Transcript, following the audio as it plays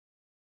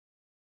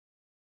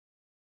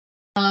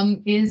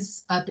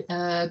is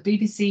a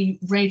BBC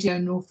Radio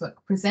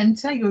Norfolk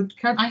presenter.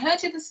 I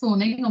heard you this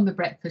morning on the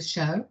breakfast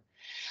show.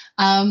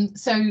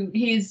 So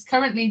he is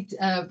currently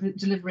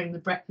delivering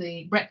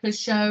the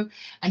breakfast show,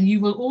 and you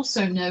will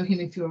also know him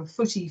if you're a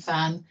footy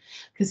fan,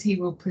 because he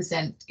will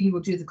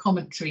do the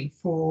commentary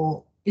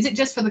for. Is it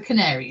just for the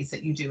Canaries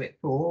that you do it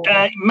for?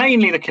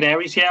 Mainly the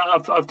Canaries, yeah.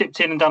 I've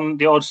dipped in and done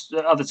the odd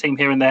other team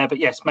here and there, but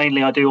yes,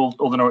 mainly I do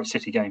all the Norwich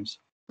City games.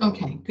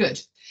 Okay,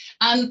 good.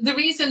 And the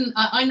reason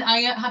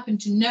I happen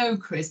to know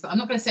Chris, but I'm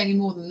not going to say any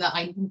more than that.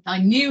 I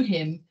knew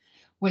him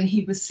when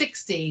he was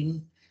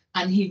 16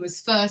 and he was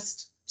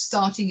first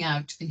starting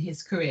out in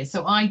his career.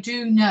 So I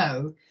do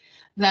know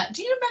that.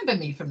 Do you remember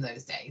me from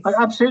those days?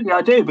 Absolutely,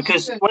 I do,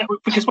 because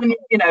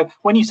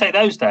when you say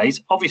those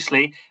days,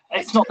 obviously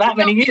it's not that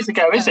many years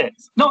ago, is it?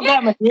 Not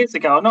that many years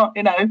ago. Not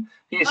All right.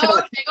 It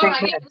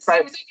was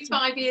only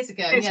 5 years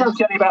ago. It's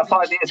only about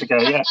 5 years ago.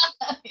 Yeah.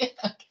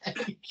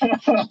 Okay. Go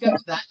for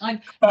that. I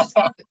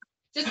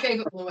just gave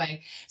it all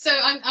away. So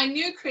I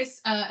knew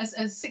Chris as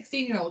a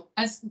 16-year-old,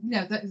 as you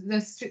know,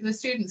 the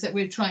students that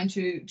we're trying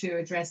to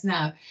address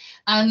now,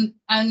 and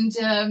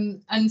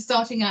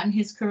starting out in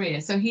his career.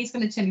 So he's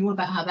going to tell you all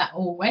about how that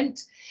all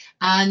went,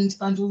 and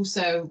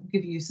also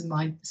give you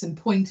some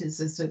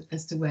pointers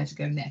as to where to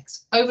go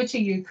next. Over to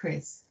you,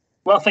 Chris.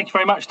 Well, thank you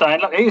very much, Diane.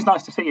 Look, it is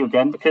nice to see you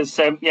again, because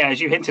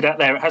as you hinted at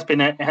there, it has been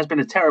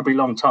a terribly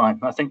long time.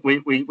 I think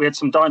we had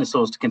some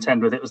dinosaurs to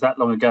contend with. It was that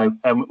long ago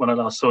when I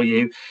last saw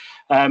you.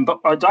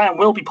 But Diane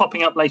will be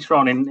popping up later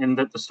on in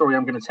the story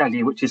I'm going to tell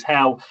you, which is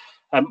how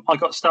I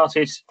got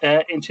started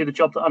into the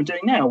job that I'm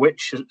doing now,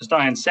 which, as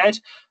Diane said,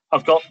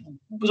 I've got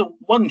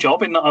one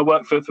job in that I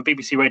work for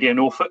BBC Radio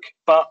Norfolk,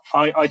 but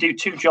I do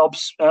two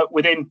jobs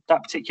within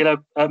that particular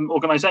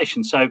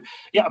organisation. So,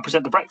 I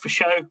present the breakfast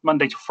show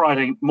Monday to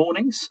Friday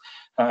mornings.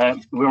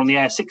 We're on the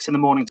air 6 in the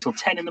morning till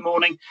 10 in the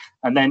morning.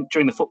 And then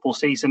during the football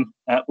season,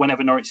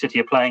 whenever Norwich City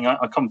are playing, I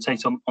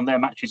commentate on their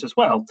matches as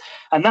well.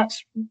 And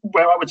that's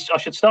where I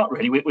should start,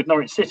 really, with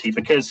Norwich City,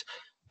 because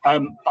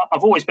I've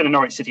always been a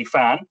Norwich City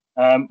fan.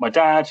 My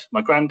dad,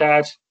 my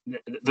granddad,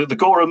 the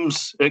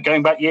Gorehams,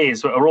 going back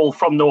years, are all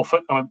from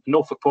Norfolk. I'm a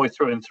Norfolk boy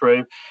through and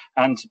through,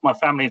 and my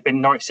family has been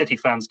Norwich City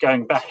fans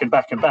going back and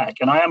back and back.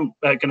 And I am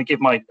going to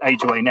give my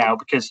age away now,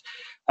 because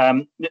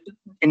in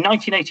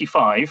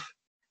 1985,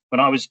 when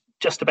I was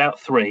just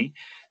about 3,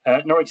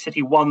 Norwich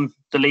City won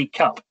the League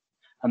Cup,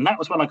 and that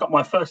was when I got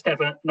my first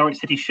ever Norwich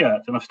City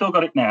shirt, and I've still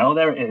got it now.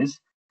 There it is.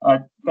 I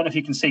don't know if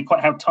you can see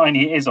quite how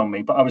tiny it is on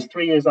me, but I was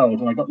 3 years old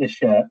when I got this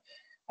shirt,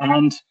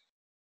 and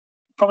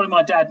probably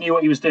my dad knew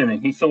what he was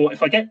doing. He thought,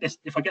 if I get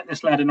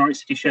this lad a Norwich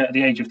City shirt at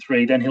the age of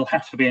 3, then he'll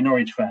have to be a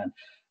Norwich fan.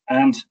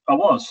 And I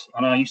was,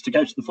 and I used to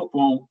go to the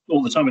football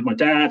all the time with my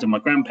dad and my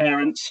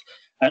grandparents,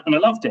 and I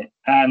loved it.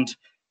 And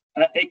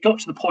it got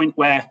to the point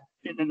where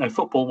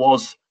football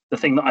was the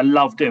thing that I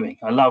loved doing.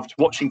 I loved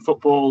watching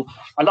football.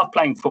 I loved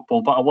playing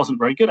football, but I wasn't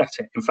very good at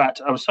it. In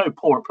fact, I was so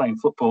poor at playing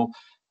football,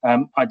 I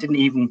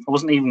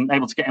wasn't even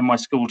able to get in my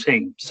school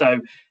team. So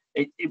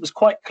it was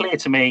quite clear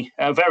to me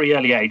at a very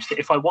early age that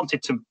if I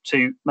wanted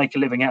to make a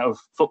living out of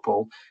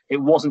football, it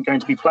wasn't going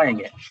to be playing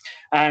it.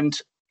 And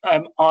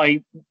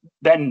I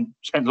then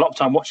spent a lot of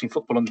time watching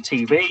football on the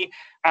TV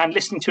and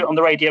listening to it on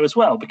the radio as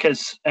well,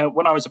 because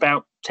when I was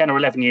about 10 or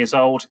 11 years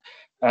old,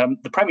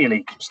 the Premier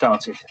League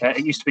started.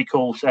 It used to be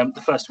called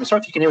the First. Sorry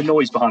if you can hear a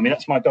noise behind me.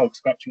 That's my dog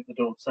scratching at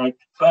the door. So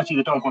Bertie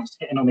the dog wants to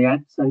get in on the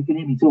ad, so you can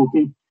hear me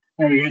talking.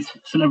 There he is.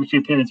 Celebrity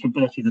appearance from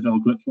Bertie the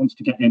dog. Look, he wants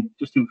to get in.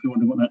 Just if you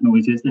wonder what that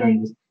noise is, there he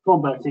is. Go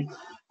on, Bertie.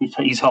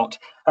 He's hot.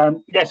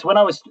 So when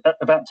I was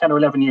about 10 or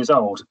 11 years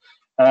old,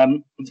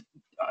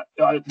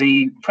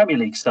 the Premier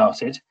League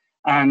started,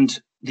 and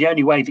the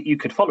only way that you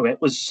could follow it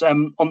was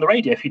on the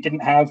radio if you didn't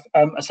have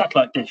a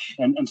satellite dish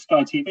and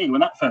Sky TV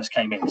when that first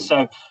came in.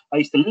 So I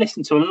used to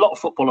listen to a lot of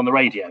football on the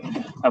radio,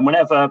 and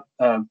whenever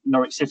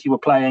Norwich City were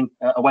playing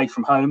away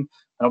from home,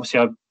 and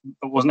obviously I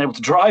wasn't able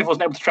to drive,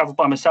 wasn't able to travel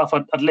by myself,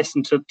 I'd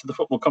listen to the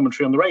football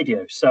commentary on the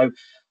radio. So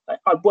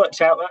I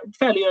worked out at a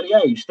fairly early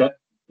age that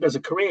there's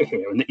a career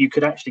here and that you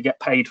could actually get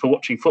paid for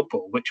watching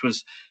football, which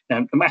was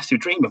a massive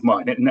dream of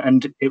mine.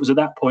 And it was at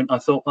that point I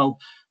thought, well,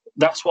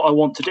 that's what I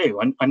want to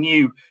do. And I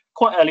knew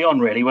quite early on,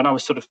 really, when I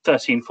was sort of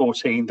 13,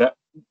 14, that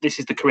this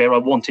is the career I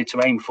wanted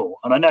to aim for.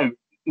 And I know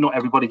not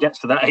everybody gets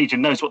to that age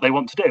and knows what they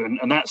want to do,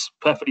 and that's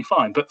perfectly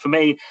fine. But for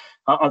me,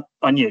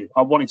 I knew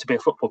I wanted to be a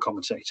football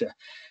commentator.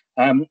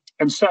 And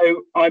so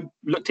I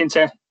looked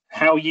into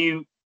how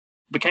you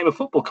became a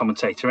football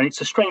commentator. And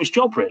it's a strange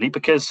job, really,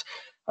 because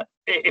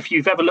if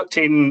you've ever looked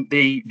in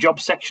the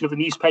jobs section of the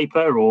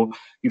newspaper or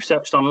you've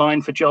searched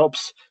online for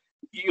jobs,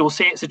 you'll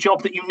see it's a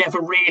job that you never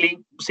really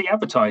see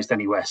advertised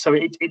anywhere. So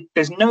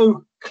there's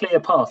no clear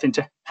path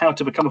into how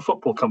to become a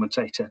football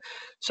commentator.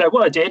 So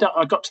what I did,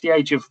 I got to the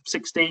age of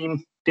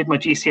 16, did my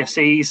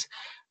GCSEs,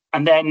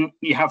 and then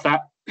you have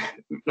that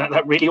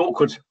really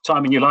awkward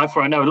time in your life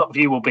where I know a lot of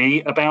you will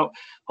be about,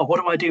 oh,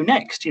 what do I do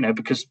next?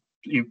 Because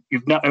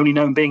you've not only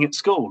known being at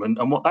school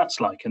and what that's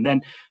like. And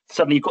then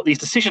suddenly you've got these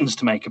decisions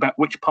to make about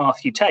which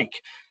path you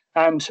take.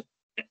 And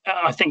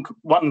I think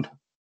one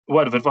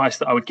word of advice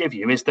that I would give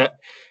you is that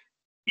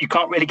you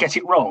can't really get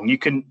it wrong. You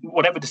can,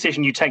 whatever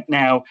decision you take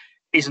now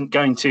isn't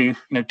going to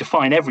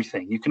define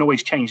everything. You can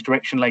always change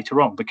direction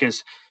later on,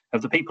 because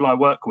of the people I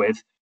work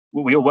with.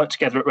 We all work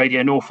together at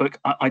Radio Norfolk.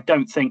 I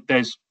don't think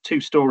there's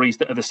two stories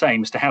that are the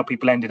same as to how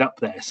people ended up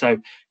there. So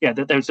yeah,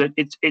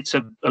 it's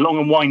a long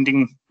and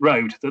winding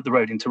road, the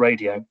road into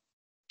radio.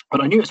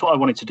 But I knew it's what I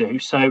wanted to do.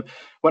 So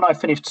when I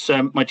finished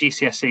my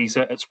GCSEs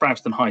at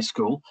Sprowston High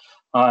School,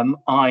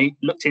 I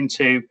looked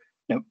into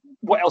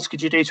what else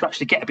could you do to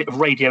actually get a bit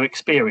of radio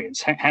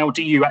experience. How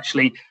do you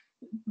actually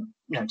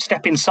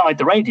step inside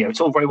the radio? It's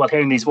all very well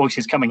hearing these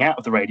voices coming out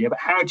of the radio, but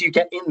how do you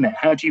get in there?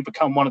 How do you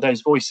become one of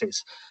those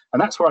voices?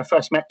 And that's where I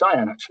first met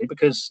Diane, actually,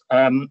 because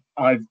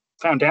I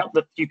found out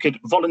that you could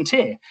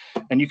volunteer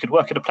and you could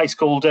work at a place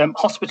called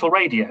Hospital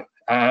Radio.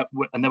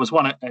 And there was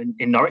one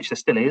in Norwich, there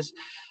still is.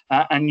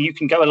 And you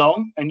can go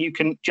along and you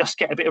can just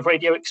get a bit of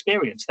radio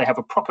experience. They have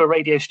a proper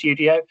radio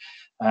studio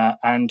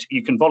and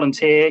you can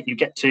volunteer. You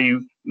get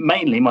to,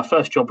 mainly my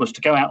first job was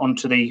to go out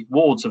onto the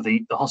wards of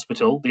the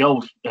hospital, the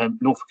old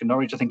Norfolk and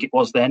Norwich, I think it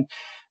was then,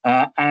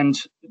 and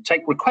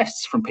take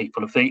requests from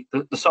people of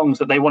the songs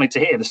that they wanted to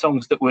hear, the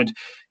songs that would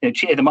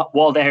cheer them up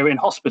while they're in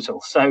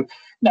hospital. So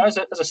now as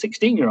a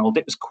 16-year-old,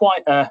 it was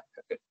quite a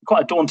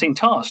daunting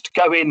task to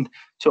go in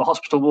to a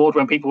hospital ward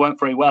when people weren't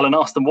very well and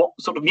ask them what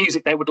sort of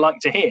music they would like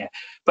to hear.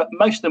 But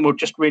most of them were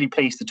just really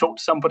pleased to talk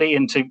to somebody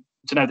and to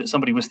know that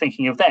somebody was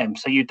thinking of them.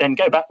 So you'd then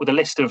go back with a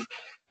list of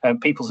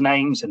people's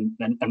names and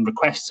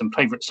requests and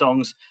favourite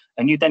songs,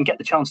 and you'd then get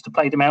the chance to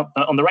play them out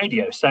on the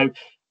radio. So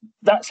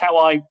that's how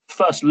I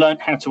first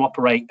learned how to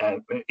operate a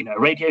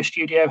radio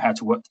studio, how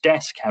to work the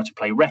desk, how to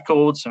play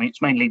records. I mean,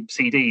 it's mainly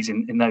CDs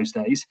in those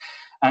days,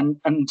 and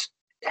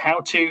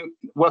how to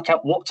work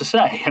out what to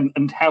say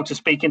and how to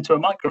speak into a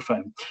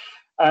microphone.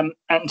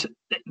 And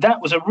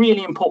that was a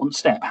really important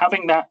step.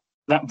 Having that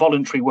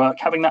voluntary work,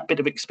 having that bit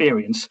of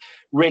experience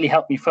really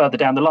helped me further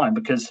down the line,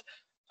 because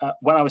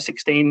when I was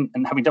 16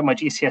 and having done my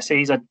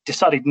GCSEs, I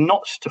decided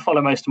not to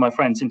follow most of my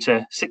friends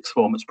into sixth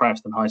form at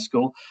Sprowston High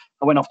School.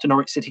 I went off to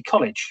Norwich City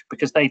College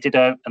because they did,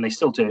 and they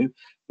still do,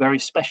 very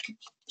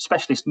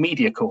specialist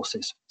media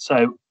courses.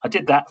 So I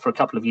did that for a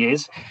couple of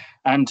years.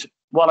 And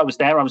while I was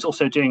there, I was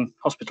also doing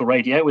hospital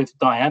radio with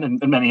Diane and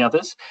many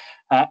others.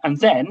 And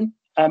then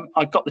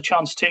I got the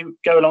chance to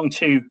go along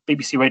to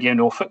BBC Radio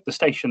Norfolk, the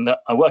station that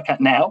I work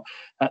at now,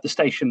 the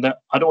station that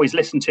I'd always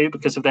listened to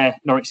because of their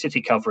Norwich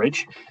City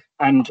coverage.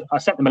 And I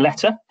sent them a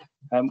letter.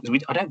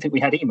 Because I don't think we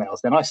had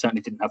emails then. I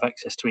certainly didn't have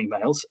access to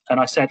emails. And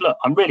I said, look,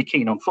 I'm really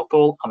keen on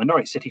football. I'm a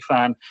Norwich City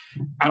fan,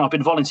 and I've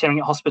been volunteering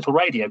at Hospital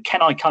Radio.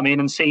 Can I come in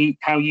and see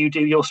how you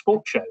do your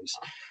sport shows?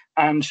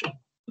 And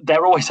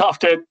they're always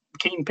after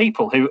keen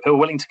people who are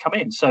willing to come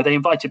in. So they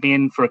invited me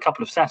in for a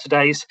couple of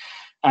Saturdays,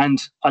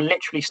 and I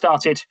literally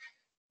started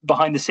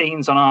behind the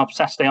scenes on our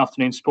Saturday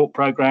afternoon sport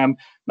programme,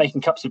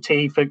 making cups of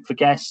tea for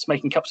guests,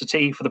 making cups of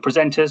tea for the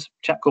presenters. A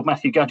chap called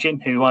Matthew Gudgeon,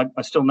 who I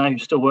still know, who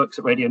still works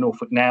at Radio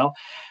Norfolk now.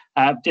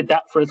 Did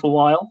that for a little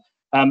while.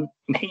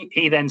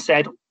 He then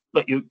said,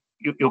 look,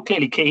 you're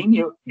clearly keen,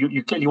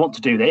 you clearly want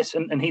to do this.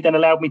 And he then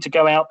allowed me to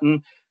go out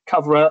and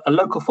cover a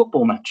local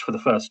football match for the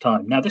first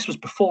time. Now, this was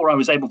before I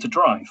was able to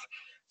drive.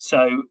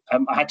 So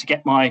I had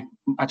to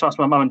ask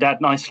my mum and dad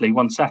nicely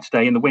one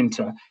Saturday in the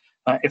winter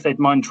if they'd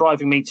mind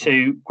driving me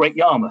to Great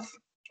Yarmouth.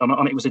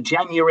 It was a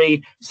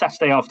January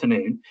Saturday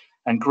afternoon,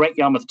 and Great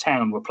Yarmouth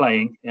Town were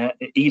playing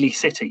Ely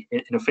City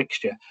in a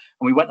fixture.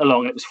 And we went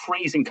along, it was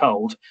freezing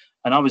cold,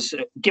 and I was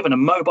given a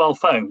mobile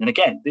phone. And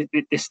again,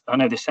 I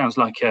know this sounds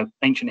like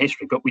ancient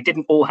history, but we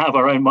didn't all have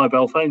our own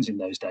mobile phones in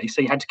those days.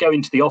 So you had to go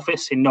into the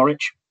office in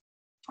Norwich,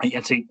 and you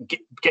had to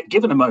get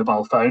given a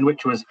mobile phone,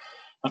 which was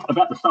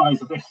about the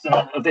size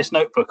of this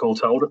notebook, all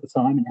told, at the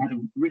time, and had a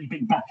really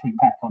big battery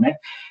pack on it.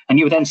 And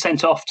you were then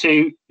sent off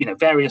to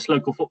various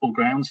local football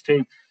grounds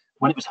to,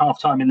 when it was half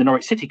time in the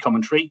Norwich City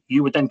commentary,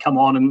 you would then come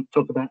on and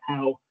talk about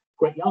how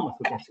Great Yarmouth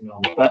were getting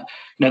on. But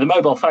the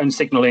mobile phone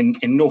signal in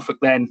Norfolk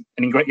then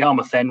and in Great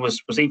Yarmouth then was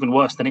even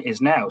worse than it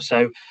is now.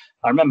 So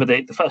I remember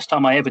the first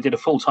time I ever did a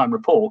full-time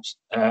report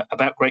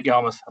about Great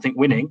Yarmouth, I think,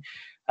 winning.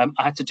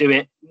 I had to do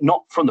it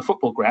not from the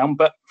football ground,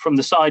 but from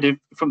the side of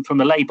from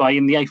the lay-by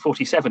in the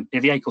A47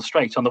 near the Acle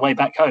Strait on the way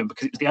back home,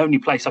 because it was the only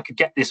place I could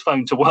get this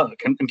phone to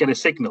work and get a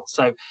signal.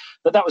 So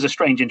that was a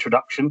strange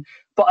introduction,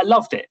 but I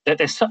loved it.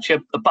 There's such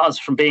a buzz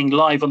from being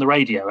live on the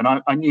radio, and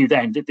I knew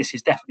then that this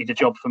is definitely the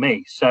job for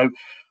me. So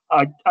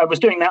I was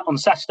doing that on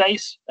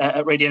Saturdays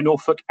at Radio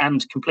Norfolk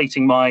and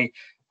completing my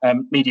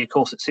media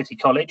course at City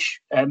College.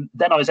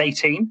 Then I was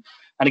 18.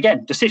 And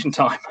again, decision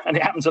time, and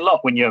it happens a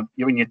lot when you're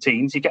in your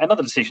teens. You get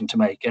another decision to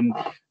make, and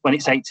when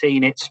it's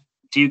 18, it's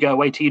do you go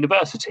away to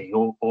university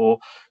or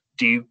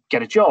do you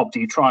get a job? Do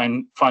you try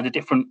and find a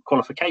different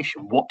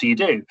qualification? What do you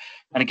do?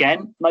 And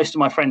again, most of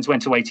my friends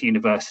went away to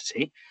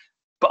university,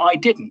 but I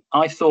didn't.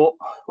 I thought,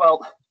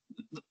 well,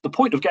 the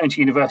point of going to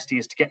university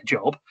is to get a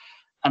job,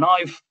 and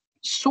I've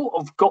sort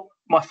of got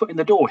my foot in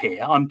the door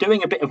here. I'm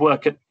doing a bit of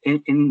work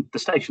in the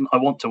station I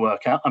want to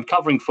work at. I'm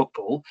covering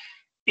football.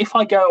 If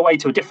I go away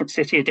to a different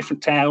city, a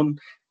different town,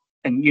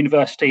 in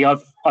university, I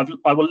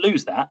will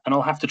lose that, and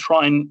I'll have to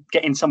try and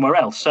get in somewhere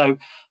else. So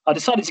I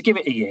decided to give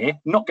it a year,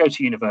 not go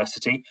to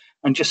university,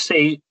 and just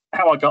see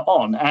how I got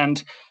on.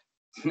 And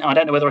I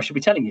don't know whether I should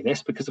be telling you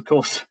this, because of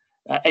course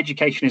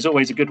education is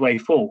always a good way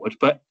forward,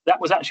 but that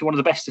was actually one of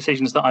the best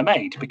decisions that I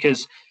made,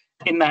 because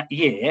in that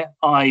year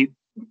I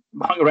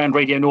hung around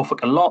Radio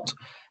Norfolk a lot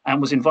and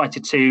was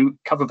invited to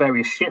cover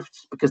various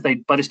shifts, because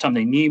by this time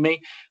they knew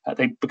me,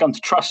 they'd begun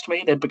to trust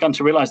me, they'd begun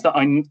to realise that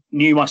I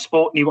knew my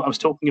sport, knew what I was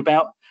talking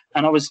about,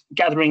 and I was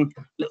gathering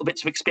little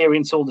bits of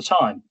experience all the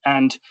time,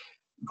 and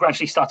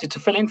gradually started to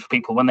fill in for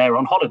people when they were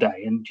on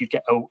holiday, and you'd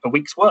get a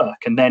week's work,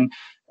 and then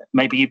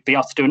maybe you'd be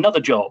asked to do another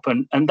job,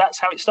 and that's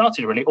how it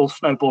started, really. It all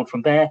snowballed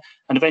from there,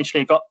 and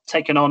eventually I got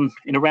taken on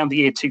in around the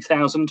year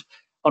 2000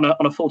 on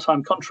a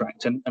full-time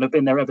contract, and I've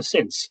been there ever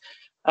since.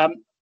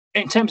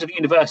 In terms of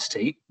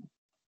university,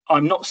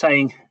 I'm not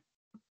saying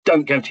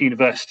don't go to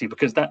university,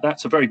 because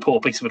that's a very poor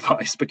piece of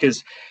advice,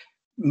 because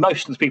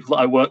most of the people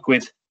that I work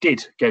with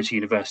did go to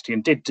university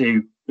and did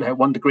do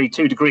 1 degree,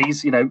 2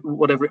 degrees,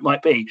 whatever it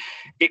might be.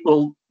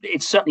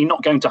 It's certainly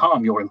not going to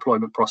harm your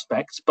employment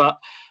prospects. But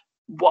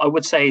what I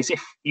would say is,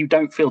 if you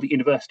don't feel that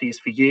university is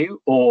for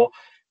you, or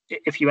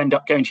if you end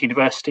up going to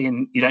university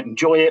and you don't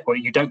enjoy it, or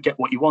you don't get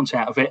what you want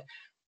out of it,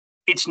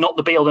 it's not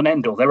the be all and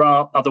end all. There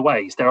are other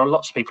ways. There are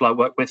lots of people I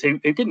work with who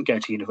didn't go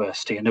to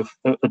university and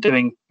are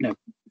doing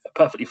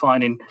perfectly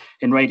fine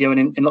in radio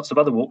and in lots of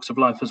other walks of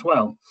life as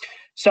well.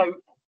 So,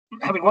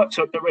 having worked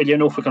at Radio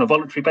Norfolk on a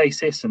voluntary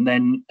basis, and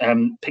then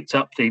picked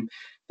up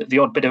the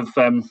odd bit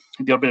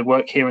of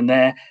work here and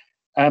there,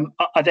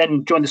 I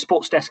then joined the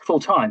sports desk full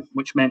time,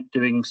 which meant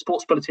doing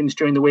sports bulletins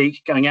during the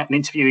week, going out and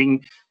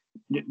interviewing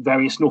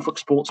various Norfolk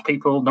sports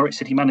people, Norwich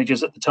City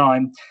managers at the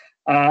time,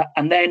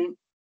 and then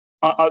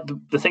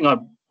the thing I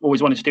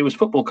always wanted to do was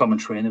football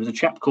commentary. And there was a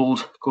chap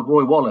called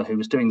Roy Waller who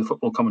was doing the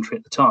football commentary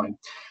at the time,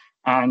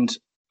 and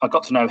I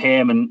got to know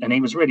him, and he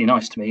was really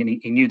nice to me, and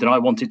he knew that I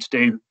wanted to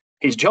do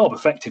his job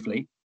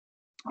effectively,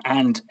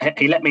 and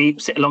he let me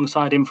sit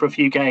alongside him for a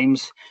few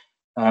games.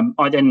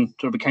 I then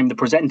sort of became the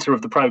presenter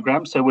of the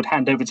programme, so would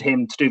hand over to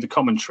him to do the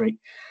commentary.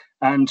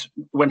 And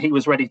when he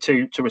was ready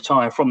to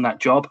retire from that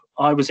job,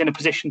 I was in a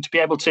position to be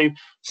able to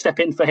step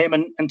in for him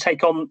and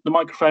take on the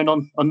microphone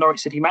on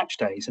Norwich City match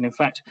days. And in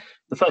fact,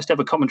 the first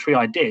ever commentary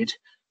I did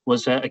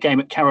was a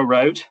game at Carrow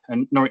Road,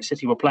 and Norwich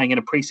City were playing in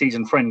a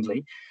pre-season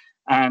friendly.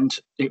 And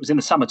it was in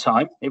the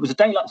summertime. It was a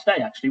day like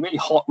today, actually, really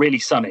hot, really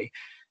sunny.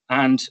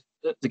 And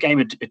the game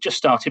had just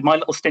started. My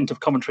little stint of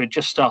commentary had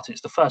just started.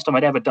 It's the first time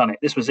I'd ever done it.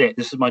 This was it.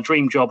 This was my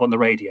dream job on the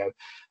radio.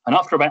 And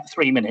after about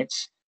 3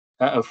 minutes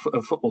of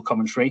football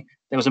commentary,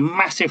 there was a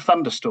massive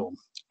thunderstorm.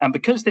 And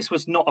because this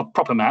was not a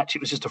proper match, it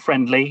was just a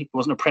friendly, it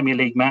wasn't a Premier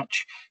League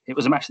match, it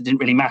was a match that didn't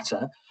really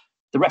matter,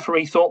 the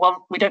referee thought,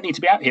 well, we don't need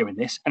to be out here in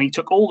this. And he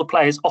took all the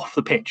players off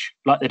the pitch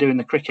like they do in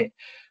the cricket.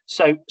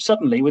 So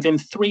suddenly, within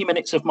 3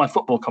 minutes of my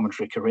football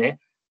commentary career,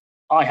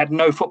 I had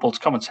no football to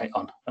commentate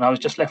on, and I was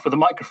just left with a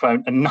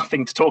microphone and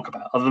nothing to talk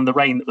about other than the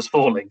rain that was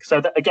falling.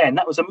 So that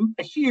was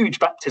a huge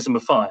baptism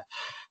of fire.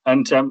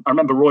 And I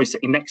remember Roy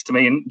sitting next to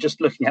me and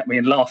just looking at me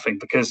and laughing,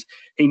 because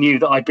he knew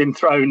that I'd been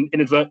thrown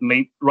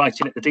inadvertently right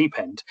in at the deep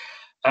end.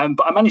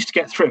 But I managed to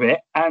get through it,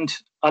 and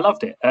I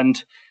loved it,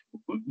 and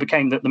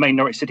became the main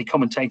Norwich City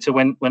commentator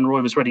when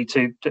Roy was ready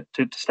to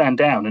stand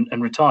down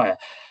and retire.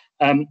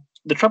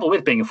 The trouble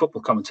with being a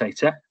football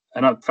commentator,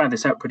 and I found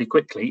this out pretty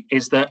quickly,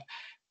 is that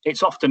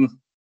it's often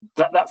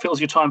that fills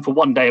your time for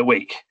 1 day a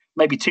week,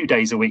 maybe 2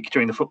 days a week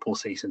during the football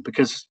season,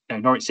 because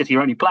Norwich City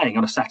are only playing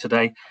on a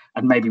Saturday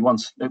and maybe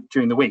once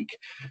during the week.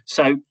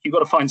 So you've got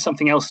to find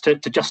something else to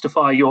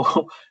justify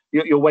your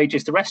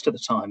wages the rest of the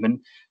time.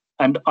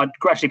 And I'd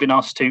gradually been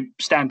asked to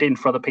stand in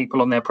for other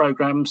people on their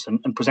programmes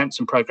and present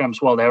some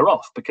programmes while they were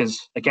off, because,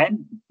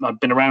 again, I'd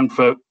been around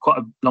for quite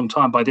a long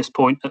time by this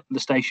point at the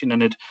station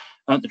and had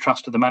earned the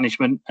trust of the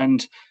management,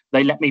 and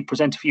they let me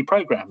present a few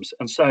programmes.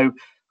 And so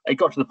it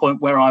got to the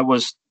point where I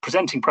was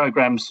presenting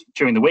programmes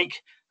during the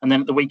week, and then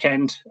at the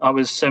weekend I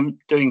was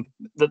doing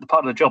the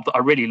part of the job that I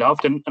really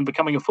loved and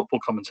becoming a football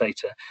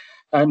commentator.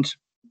 And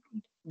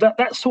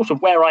that's sort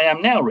of where I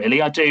am now, really.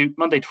 I do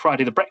Monday to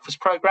Friday the breakfast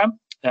programme,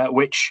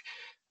 which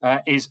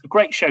is a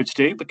great show to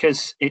do,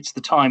 because it's the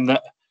time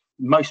that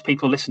most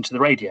people listen to the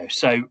radio.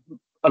 So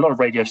a lot of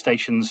radio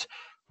stations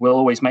will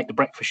always make the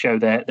breakfast show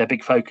their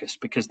big focus,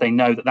 because they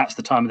know that that's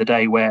the time of the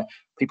day where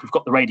people have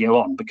got the radio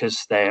on,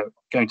 because they're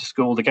going to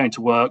school, they're going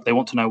to work, they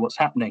want to know what's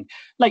happening.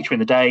 Later in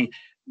the day,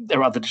 there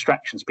are other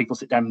distractions. People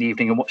sit down in the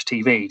evening and watch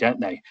TV,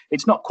 don't they?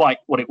 It's not quite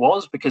what it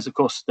was, because, of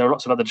course, there are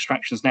lots of other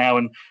distractions now,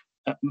 and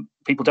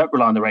people don't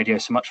rely on the radio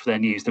so much for their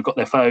news. They've got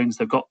their phones,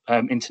 they've got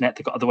internet,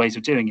 they've got other ways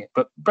of doing it.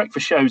 But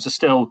breakfast shows are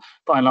still,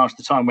 by and large,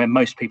 the time when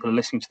most people are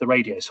listening to the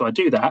radio. So I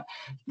do that.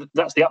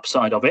 That's the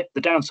upside of it.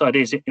 The downside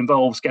is it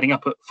involves getting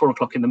up at 4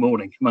 o'clock in the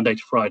morning, Monday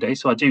to Friday.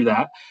 So I do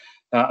that.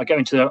 I go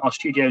into our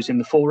studios in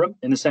the Forum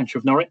in the centre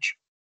of Norwich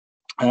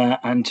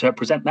and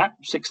present that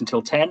 6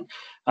 until 10.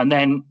 And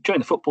then during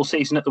the football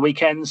season at the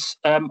weekends,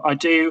 I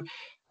do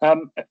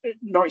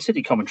Norwich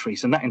City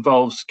commentaries, and that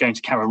involves going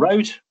to Carrow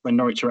Road when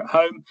Norwich are at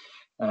home,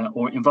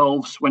 or it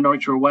involves, when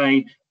Norwich are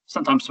away,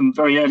 sometimes some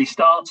very early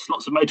starts,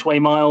 lots of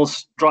motorway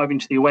miles, driving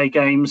to the away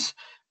games,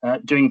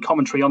 doing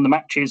commentary on the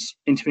matches,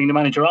 interviewing the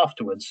manager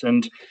afterwards.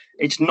 And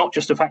it's not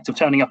just a fact of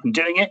turning up and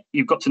doing it.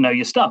 You've got to know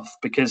your stuff,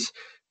 because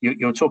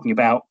you're talking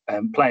about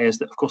players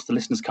that, of course, the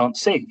listeners can't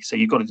see. So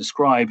you've got to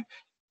describe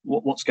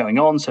what's going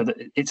on so that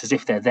it's as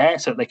if they're there,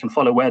 so that they can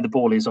follow where the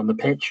ball is on the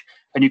pitch.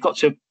 And you've got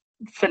to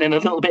fill in a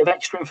little bit of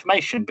extra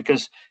information,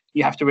 because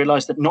you have to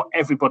realise that not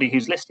everybody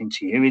who's listening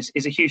to you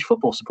is a huge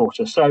football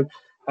supporter. So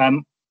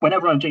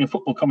whenever I'm doing a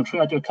football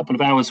commentary, I do a couple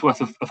of hours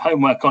worth of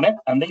homework on it.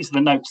 And these are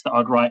the notes that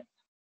I'd write.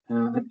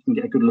 You can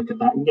get a good look at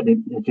that. You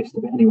can get a gist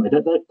of it anyway.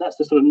 That's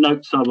the sort of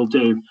notes I will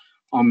do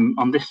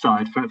on this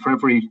side for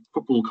every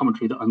football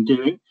commentary that I'm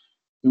doing.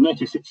 You'll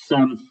notice it's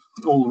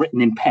all written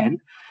in pen.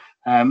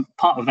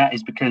 Part of that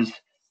is because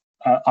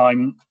I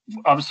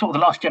was sort of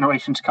the last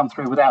generation to come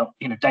through without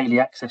daily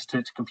access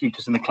to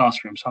computers in the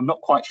classroom, so I'm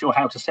not quite sure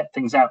how to set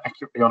things out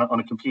accurately on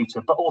a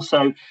computer. But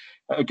also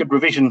a good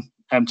revision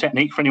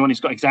technique for anyone who's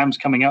got exams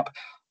coming up.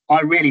 I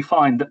really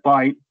find that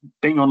by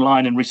being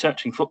online and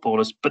researching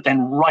footballers, but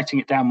then writing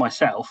it down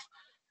myself,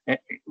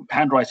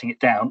 handwriting it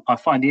down, I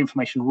find the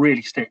information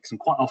really sticks, and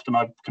quite often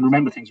I can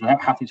remember things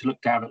without having to look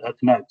down at the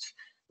notes,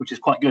 which is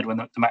quite good when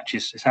the match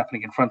is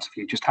happening in front of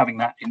you, just having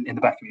that in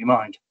the back of your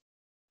mind.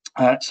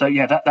 So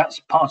yeah, that's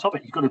part of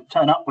it. You've got to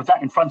turn up with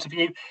that in front of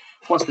you.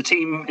 Once the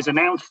team is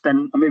announced,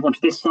 then I move on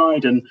to this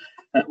side and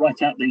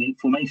write out the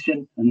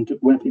formation and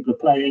where people are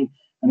playing.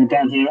 And then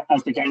down here,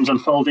 as the game's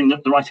unfolding, the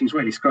writing's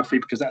really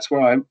scruffy, because that's where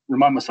I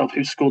remind myself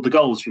who scored the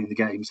goals during the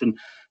games. And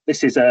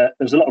this is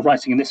there's a lot of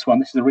writing in this one.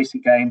 This is a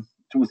recent game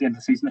towards the end of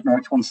the season that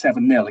Norwich won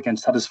 7-0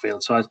 against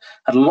Huddersfield. So I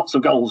had lots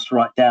of goals to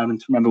write down and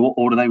to remember what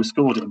order they were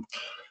scored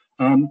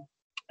in.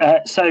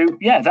 So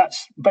yeah,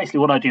 that's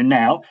basically what I do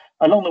now.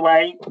 Along the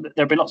way, there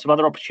have been lots of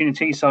other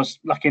opportunities. I was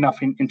lucky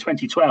enough in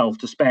 2012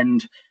 to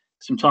spend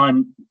some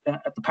time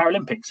at the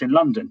Paralympics in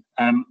London.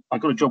 I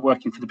got a job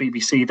working for the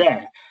BBC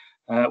there,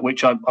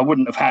 which I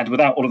wouldn't have had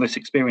without all of this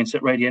experience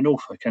at Radio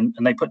Norfolk. And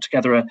they put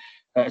together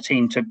a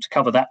team to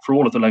cover that for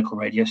all of the local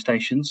radio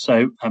stations.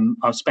 So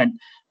I've spent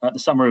the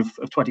summer of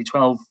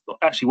 2012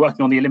 actually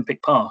working on the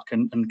Olympic Park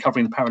and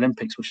covering the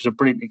Paralympics, which was a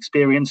brilliant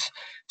experience.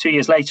 2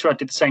 years later, I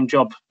did the same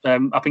job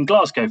up in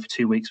Glasgow for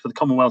 2 weeks for the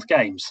Commonwealth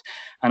Games.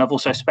 And I've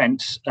also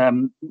spent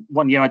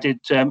 1 year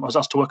I was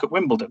asked to work at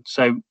Wimbledon,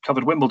 so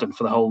covered Wimbledon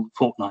for the whole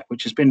fortnight,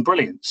 which has been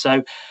brilliant.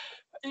 So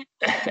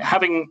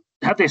having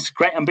had this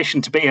great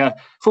ambition to be a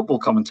football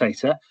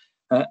commentator,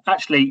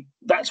 actually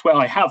that's where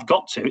I have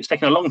got to. It's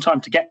taken a long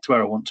time to get to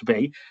where I want to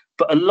be,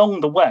 but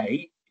along the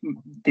way,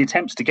 the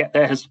attempts to get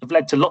there have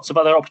led to lots of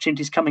other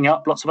opportunities coming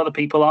up, lots of other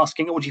people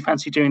asking, oh, would you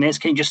fancy doing this?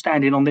 Can you just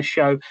stand in on this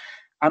show?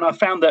 And I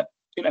found that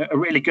a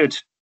really good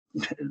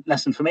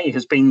lesson for me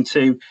has been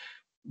to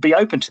be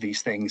open to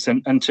these things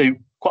and to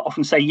quite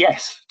often say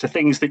yes to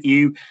things that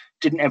you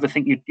didn't ever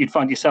think you'd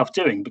find yourself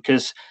doing,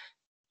 because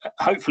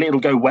hopefully it'll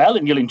go well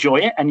and you'll enjoy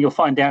it, and you'll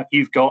find out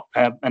you've got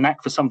a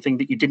knack for something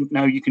that you didn't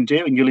know you can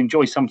do, and you'll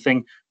enjoy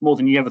something more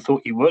than you ever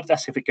thought you would.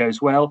 That's if it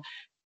goes well.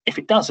 If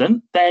it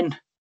doesn't, then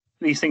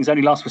these things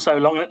only last for so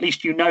long, and at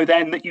least you know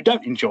then that you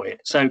don't enjoy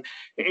it. So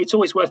it's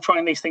always worth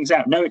trying these things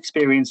out. No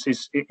experience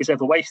is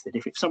ever wasted.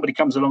 If somebody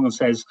comes along and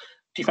says,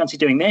 do you fancy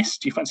doing this?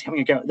 Do you fancy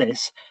having a go at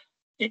this?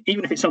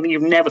 Even if it's something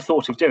you've never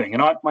thought of doing.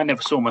 And I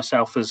never saw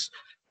myself as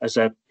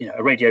a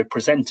radio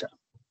presenter.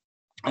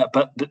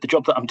 But the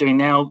job that I'm doing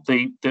now,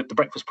 the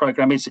breakfast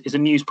programme is a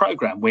news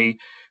programme. We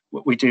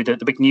do the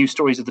big news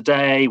stories of the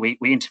day. We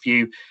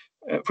interview,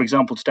 for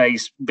example,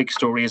 today's big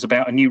story is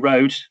about a new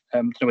road. I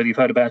don't know whether you've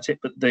heard about it,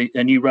 but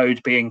a new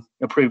road being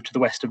approved to the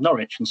west of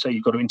Norwich. And so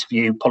you've got to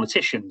interview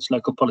politicians,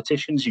 local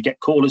politicians. You get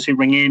callers who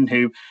ring in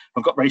who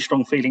have got very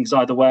strong feelings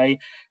either way.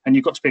 And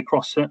you've got to be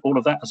across all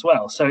of that as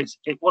well. So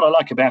what I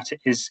like about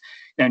it is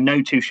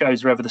no two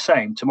shows are ever the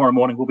same. Tomorrow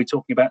morning, we'll be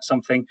talking about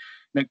something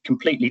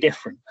completely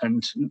different,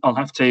 and I'll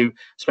have to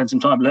spend some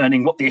time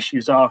learning what the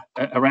issues are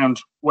around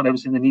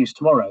whatever's in the news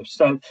tomorrow.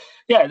 So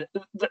yeah,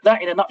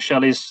 that in a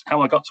nutshell is how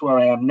I got to where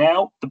I am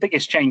now. The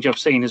biggest change I've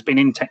seen has been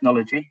in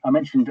technology. I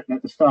mentioned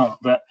at the start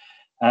that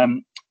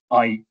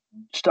I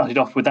started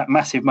off with that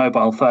massive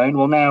mobile phone.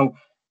 Well, now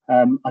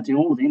I do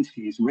all of the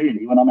interviews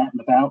really when I'm out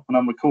and about, when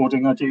I'm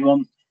recording, I do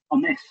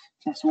on this.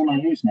 That's all I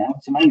use now.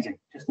 It's amazing.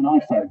 Just an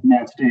iPhone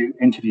now to do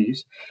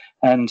interviews.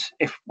 And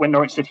when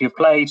Norwich City have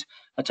played,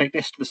 I take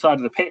this to the side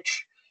of the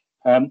pitch.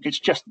 It's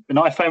just an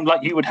iPhone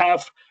like you would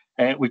have.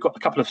 We've got a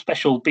couple of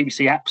special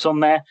BBC apps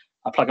on there.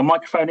 I plug a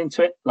microphone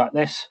into it like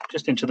this,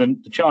 just into the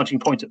charging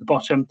point at the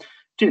bottom,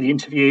 do the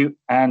interview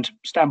and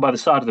stand by the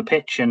side of the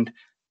pitch. And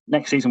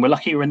next season, we're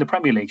lucky we're in the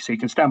Premier League. So you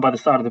can stand by the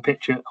side of the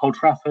pitch at Old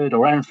Trafford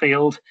or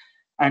Anfield,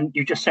 and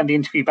you just send the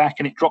interview back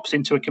and it drops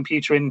into a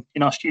computer in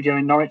our studio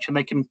in Norwich, and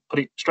they can put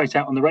it straight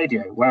out on the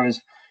radio. Whereas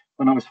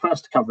when I was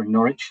first covering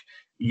Norwich,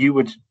 you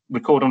would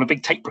record on a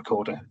big tape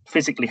recorder,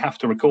 physically have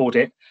to record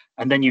it,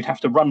 and then you'd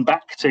have to run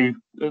back to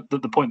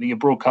the point that you're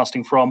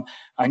broadcasting from,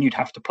 and you'd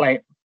have to play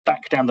it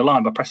back down the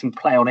line by pressing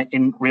play on it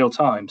in real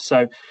time. So,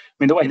 I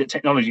mean, the way that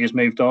technology has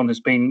moved on has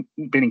been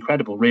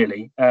incredible,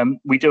 really.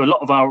 We do a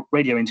lot of our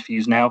radio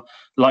interviews now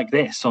like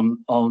this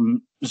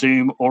on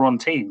Zoom or on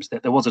Teams.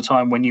 That there was a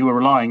time when you were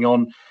relying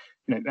on,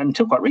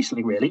 until quite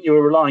recently, really, you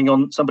were relying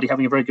on somebody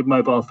having a very good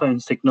mobile phone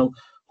signal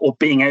or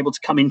being able to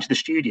come into the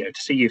studio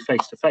to see you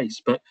face to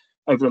face. But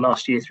over the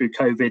last year through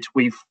COVID,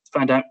 we've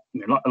found out,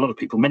 like a lot of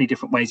people, many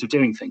different ways of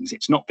doing things.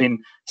 It's not been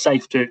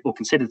safe or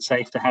considered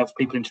safe to have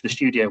people into the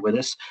studio with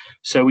us.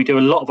 So we do a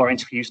lot of our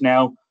interviews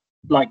now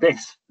like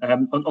this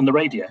on the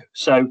radio.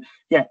 So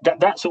yeah,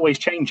 that's always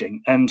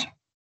changing. And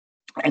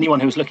anyone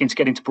who's looking to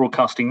get into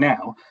broadcasting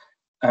now,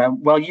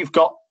 well, you've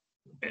got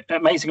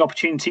amazing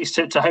opportunities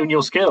to hone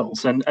your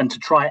skills and to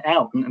try it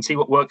out and see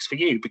what works for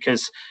you.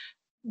 Because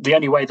the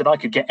only way that I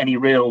could get any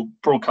real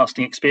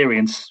broadcasting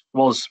experience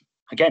was,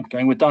 again,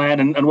 going with Diane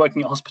and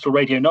working at Hospital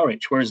Radio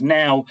Norwich, whereas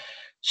now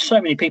so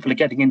many people are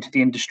getting into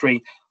the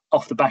industry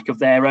off the back of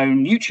their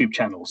own YouTube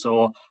channels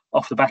or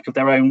off the back of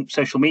their own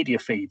social media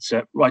feeds,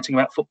 writing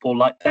about football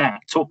like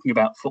that, talking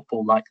about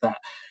football like that.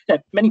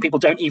 Many people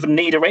don't even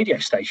need a radio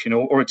station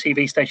or a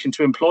TV station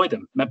to employ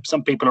them.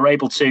 Some people are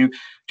able to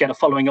get a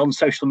following on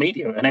social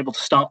media and able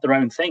to start their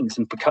own things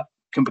and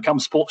can become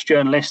sports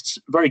journalists,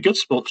 very good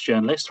sports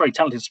journalists, very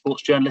talented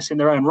sports journalists in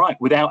their own right,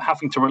 without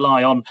having to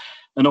rely on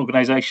an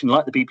organisation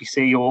like the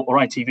BBC or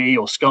ITV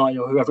or Sky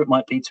or whoever it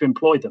might be to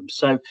employ them.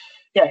 So,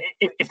 yeah,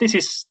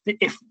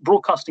 if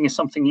broadcasting is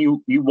something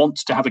you want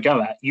to have a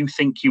go at, you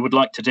think you would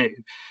like to do,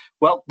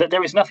 well,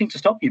 there is nothing to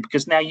stop you,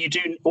 because now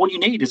all you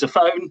need is a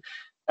phone,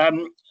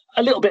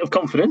 a little bit of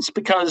confidence,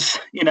 because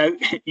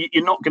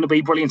you're not going to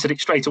be brilliant at it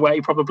straight away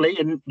probably,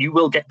 and you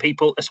will get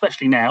people,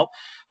 especially now.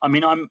 I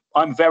mean,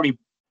 I'm very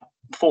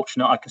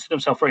fortunate. I consider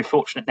myself very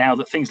fortunate now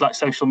that things like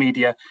social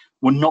media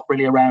were not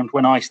really around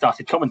when I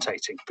started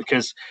commentating,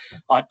 because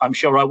I'm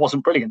sure I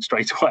wasn't brilliant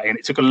straight away, and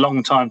it took a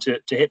long time to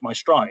hit my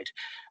stride.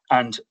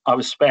 And I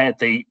was spared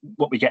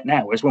what we get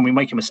now is when we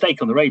make a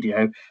mistake on the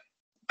radio,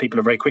 people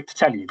are very quick to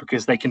tell you,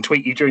 because they can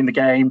tweet you during the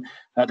game,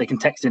 they can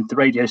text into the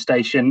radio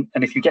station,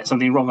 and if you get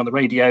something wrong on the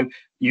radio,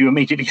 you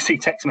immediately see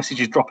text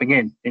messages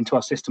dropping into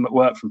our system at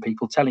work from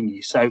people telling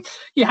you. So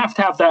you have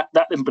to have that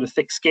little bit of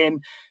thick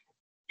skin.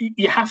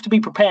 You have to be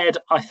prepared,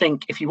 I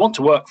think, if you want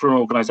to work for an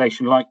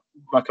organisation like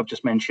I've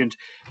just mentioned,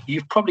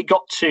 you've probably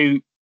got to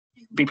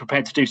be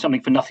prepared to do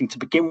something for nothing to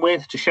begin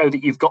with, to show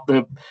that you've got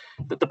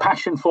the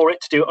passion for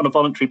it, to do it on a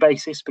voluntary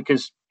basis,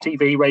 because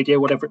TV, radio,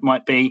 whatever it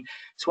might be,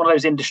 it's one of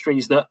those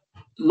industries that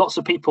lots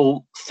of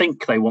people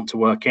think they want to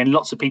work in.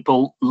 Lots of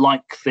people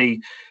like the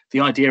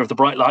idea of the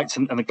bright lights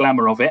and the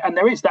glamour of it. And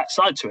there is that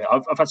side to it.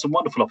 I've had some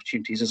wonderful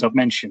opportunities, as I've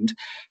mentioned,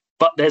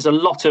 but there's a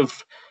lot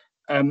of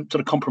sort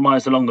of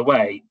compromise along the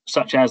way,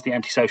 such as the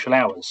antisocial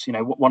hours.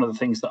 One of the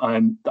things that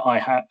I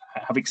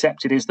have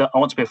accepted is that I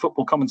want to be a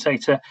football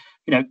commentator.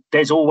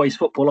 There's always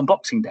football on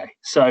Boxing Day,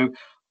 so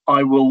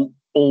I will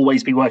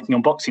always be working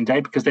on Boxing Day,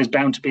 because there's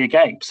bound to be a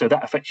game. So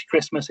that affects your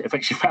Christmas, it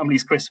affects your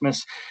family's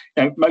Christmas.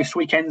 Most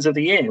weekends of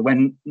the year,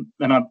 and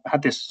I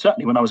had this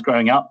certainly when I was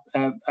growing up,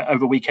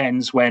 over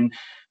weekends when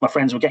my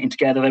friends were getting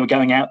together, they were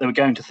going out, they were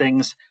going to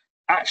things.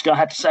 Actually, I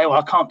had to say, well,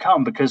 I can't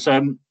come because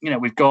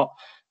we've got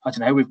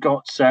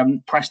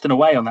Preston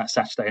away on that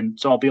Saturday, and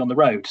so I'll be on the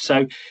road.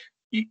 So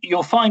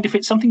you'll find if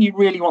it's something you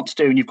really want to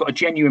do and you've got a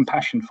genuine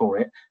passion for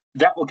it,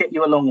 that will get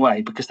you a long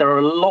way, because there are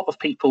a lot of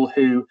people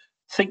who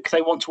think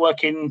they want to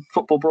work in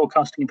football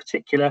broadcasting in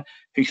particular,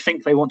 who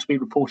think they want to be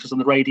reporters on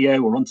the radio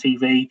or on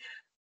TV.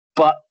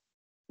 But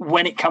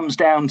when it comes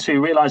down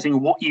to realizing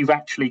what you've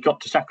actually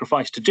got to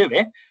sacrifice to do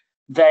it,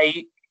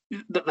 they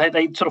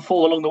sort of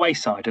fall along the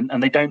wayside,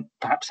 and they don't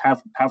perhaps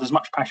have as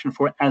much passion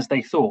for it as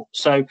they thought.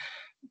 So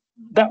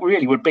that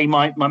really would be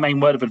my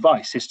main word of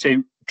advice, is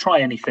to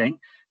try anything,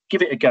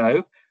 give it a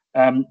go,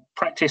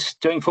 practice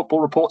doing football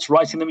reports,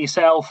 writing them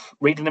yourself,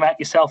 reading them out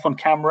yourself on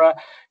camera.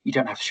 You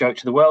don't have to show it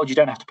to the world, you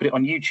don't have to put it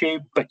on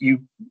YouTube, but you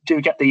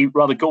do get the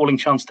rather galling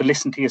chance to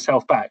listen to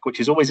yourself back, which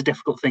is always a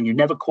difficult thing. You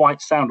never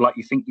quite sound like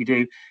you think you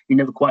do, you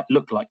never quite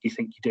look like you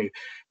think you do.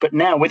 But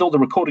now, with all the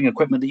recording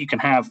equipment that you can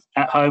have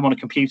at home, on a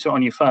computer,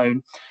 on your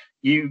phone,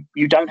 you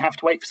don't have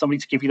to wait for somebody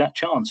to give you that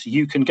chance.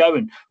 You can go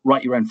and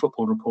write your own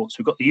football reports.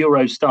 We've got the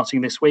Euros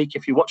starting this week.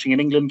 If you're watching an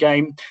England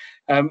game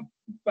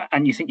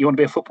and you think you want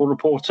to be a football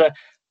reporter,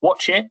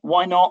 watch it.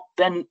 Why not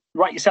then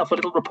write yourself a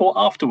little report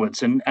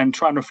afterwards and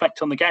try and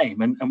reflect on the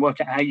game and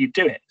work out how you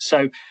do it.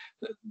 So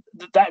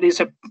that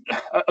is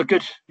a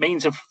good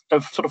means of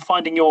sort of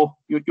finding your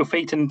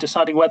feet and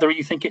deciding whether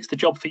you think it's the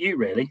job for you,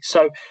 really.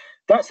 So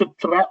that's the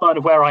sort of outline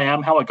of where I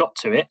am, how I got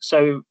to it.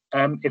 So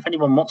if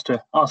anyone wants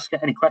to ask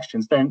any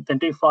questions, then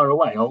do fire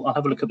away. I'll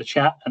have a look at the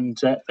chat, and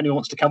if anyone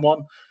wants to come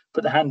on,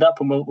 put their hand up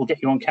and we'll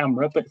get you on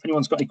camera. But if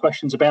anyone's got any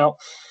questions about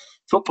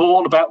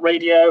football, about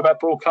radio, about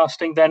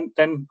broadcasting,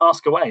 then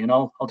ask away, and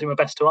I'll do my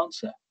best to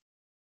answer.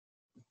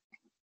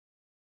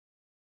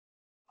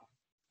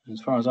 As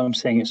far as I'm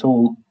seeing, it's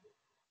all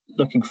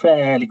looking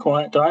fairly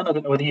quiet. Diane, I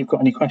don't know whether you've got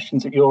any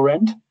questions at your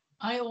end.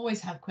 I always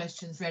have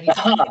questions ready.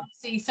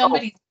 See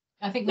somebody.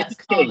 I think that's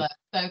Carla.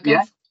 So go.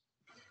 Yeah.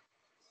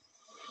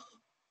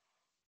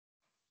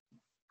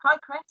 Hi,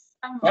 Chris.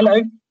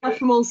 Hello. I'm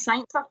from All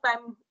Saints. I've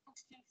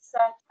introduced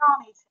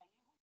Charlie to you.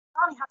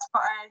 Charlie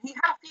he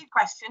had a few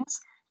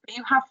questions, but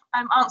you have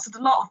answered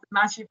a lot of them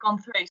as you've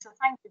gone through. So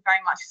thank you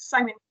very much. It's so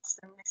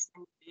interesting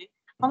listening to you.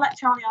 I'll let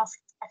Charlie ask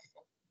his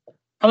question.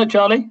 Hello,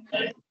 Charlie.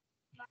 Hi,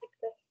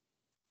 Chris.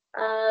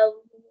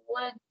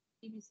 Would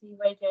BBC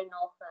Radio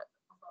Norfolk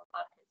offer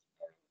work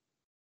experience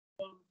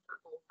in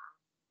football?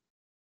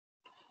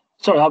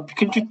 Sorry,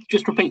 can you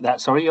just repeat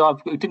that? Sorry, I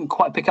didn't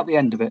quite pick up the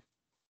end of it.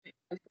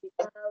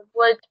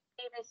 Would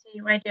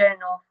BBC Radio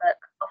Norfolk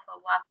offer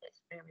work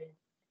experience?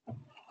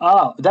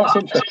 Ah, that's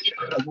interesting.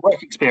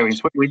 Work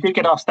experience. We do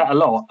get asked that a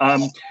lot.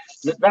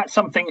 That's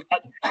something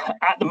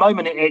at the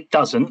moment it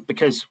doesn't,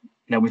 because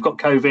we've got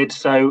COVID.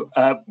 So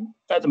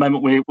at the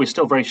moment we're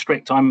still very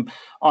strict. I'm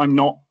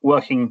not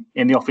working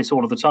in the office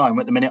all of the time.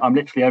 At the minute, I'm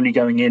literally only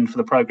going in for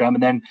the programme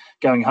and then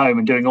going home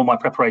and doing all my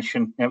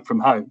preparation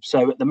from home.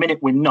 So at the minute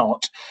we're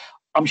not.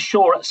 I'm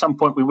sure at some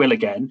point we will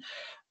again.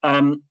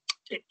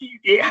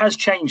 It has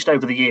changed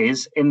over the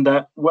years in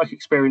the work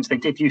experience. They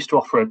did used to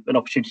offer an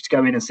opportunity to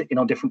go in and sit in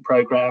on different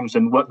programmes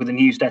and work with a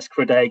news desk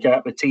for a day, go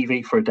out with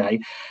TV for a day.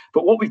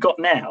 But what we've got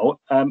now,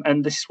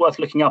 and this is worth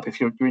looking up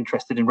if you're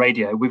interested in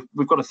radio,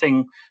 we've got a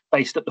thing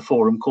based at the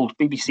Forum called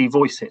BBC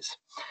Voices.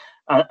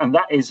 And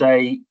that is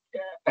a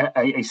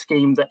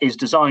scheme that is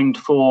designed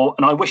for,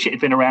 and I wish it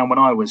had been around when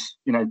I was,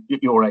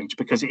 your age,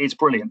 because it's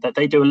brilliant that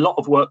they do a lot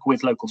of work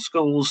with local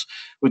schools,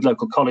 with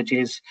local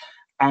colleges,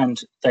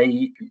 and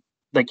they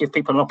give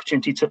people an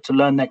opportunity to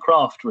learn their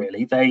craft,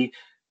 really. They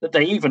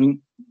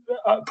even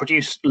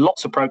produce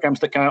lots of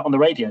programmes that go out on the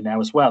radio now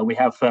as well. We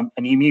have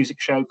a new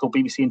music show called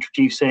BBC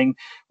Introducing.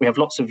 We have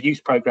lots of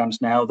youth programmes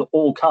now that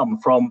all come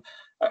from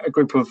a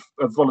group of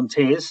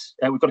volunteers.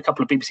 We've got a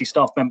couple of BBC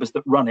staff members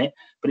that run it,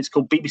 but it's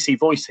called BBC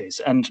Voices.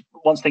 And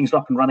once things are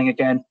up and running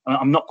again,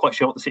 I'm not quite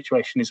sure what the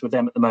situation is with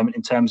them at the moment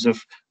in terms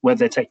of whether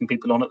they're taking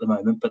people on at the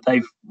moment. But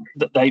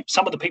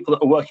some of the people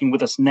that are working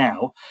with us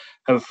now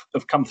have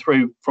come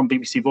through from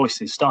BBC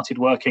Voices, started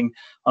working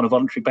on a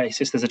voluntary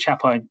basis. There's a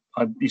chap I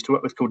used to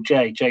work with called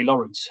Jay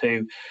Lawrence,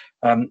 who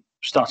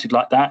started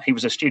like that. He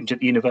was a student at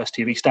the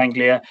University of East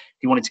Anglia.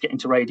 He wanted to get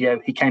into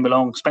radio. He came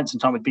along, spent some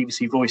time with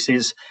BBC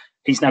Voices.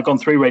 He's now gone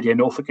through Radio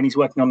Norfolk and he's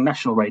working on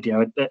national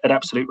radio at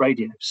Absolute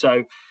Radio.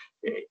 So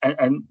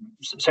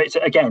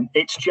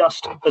it's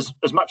just as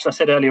much as I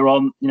said earlier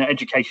on,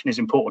 education is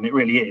important. It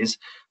really is.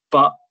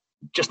 But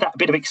just that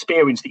bit of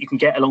experience that you can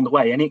get along the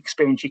way, any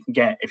experience you can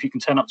get, if you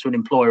can turn up to an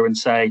employer and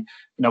say,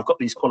 I've got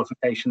these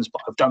qualifications,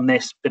 but I've done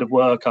this bit of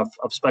work, I've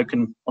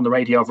spoken on the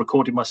radio, I've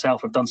recorded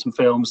myself, I've done some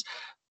films,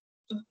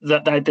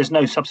 that there's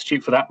no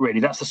substitute for that,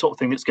 really. That's the sort of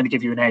thing that's going to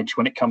give you an edge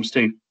when it comes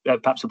to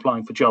perhaps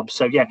applying for jobs.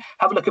 So yeah,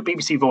 have a look at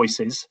BBC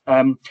Voices.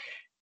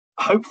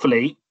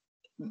 Hopefully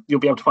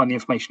you'll be able to find the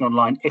information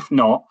online. If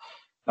not,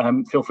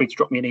 feel free to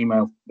drop me an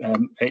email.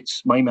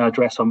 It's my email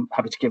address I'm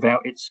happy to give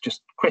out. It's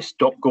just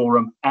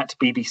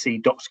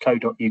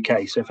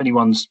chris.goreham@bbc.co.uk. So if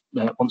anyone's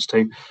wants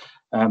to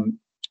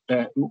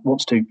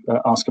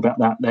ask about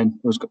that, then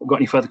or got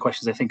any further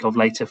questions they think of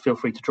later, feel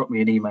free to drop me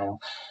an email.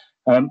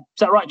 Is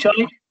that right,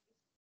 Charlie?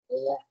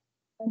 Yeah.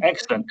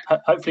 Excellent.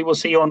 Hopefully we'll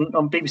see you on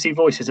BBC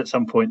Voices at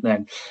some point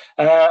then.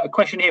 A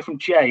question here from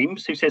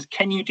James, who says,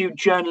 can you do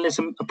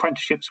journalism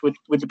apprenticeships with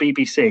the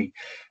BBC?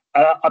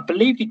 I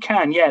believe you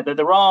can, yeah.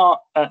 There are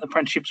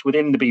apprenticeships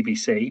within the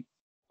BBC.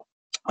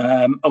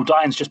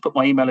 Diane's just put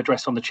my email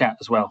address on the chat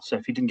as well. So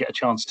if you didn't get a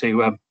chance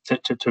to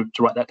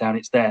write that down,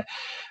 it's there.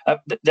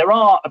 There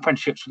are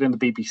apprenticeships within the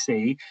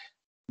BBC.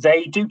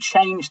 They do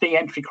change the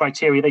entry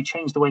criteria. They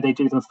change the way they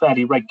do them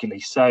fairly regularly.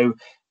 So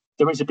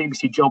there is a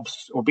BBC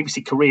Jobs or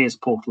BBC Careers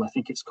portal, I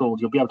think it's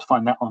called. You'll be able to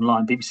find that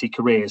online, BBC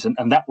Careers,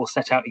 and that will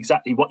set out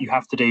exactly what you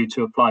have to do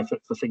to apply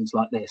for things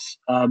like this.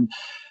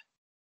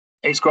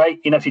 It's great,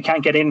 if you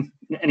can get in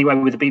anywhere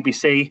with the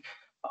BBC.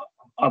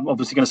 I'm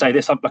obviously going to say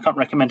this, I can't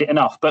recommend it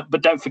enough, but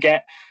don't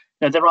forget,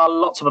 there are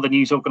lots of other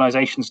news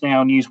organisations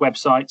now, news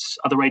websites,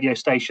 other radio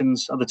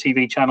stations, other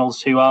TV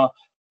channels who are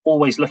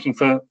always looking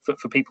for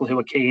people who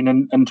are keen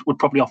and would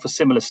probably offer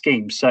similar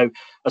schemes. So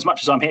as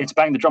much as I'm here to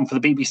bang the drum for the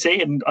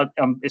BBC, and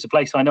it's a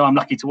place I know I'm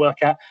lucky to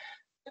work at,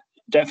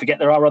 don't forget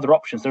there are other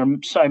options. There are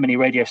so many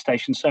radio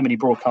stations, so many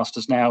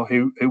broadcasters now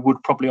who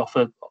would probably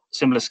offer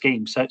similar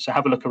schemes. So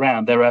have a look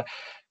around. There are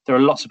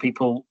lots of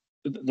people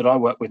that I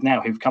work with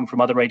now who've come from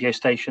other radio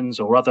stations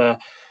or other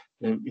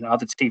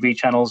other TV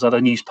channels,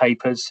 other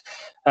newspapers.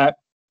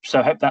 So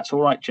I hope that's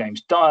all right,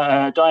 James.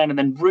 Diane and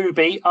then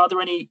Ruby, are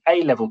there any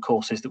A-level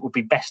courses that would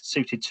be best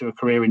suited to a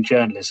career in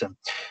journalism?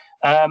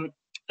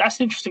 That's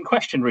an interesting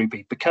question,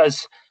 Ruby,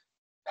 because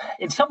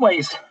in some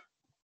ways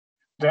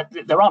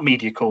there are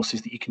media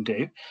courses that you can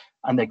do,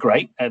 and they're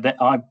great.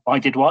 I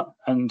did one,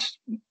 and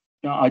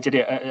I did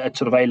it at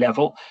sort of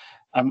A-level.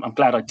 I'm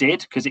glad I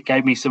did, because it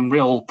gave me some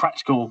real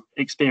practical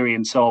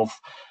experience of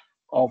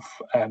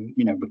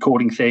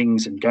recording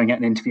things and going out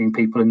and interviewing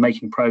people and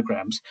making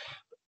programs.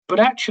 But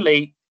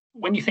actually,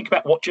 when you think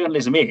about what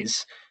journalism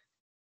is,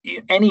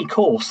 any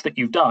course that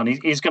you've done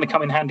is going to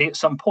come in handy at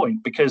some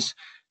point, because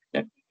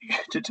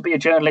to be a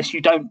journalist,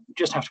 you don't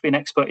just have to be an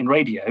expert in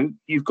radio.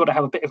 You've got to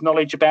have a bit of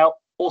knowledge about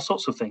all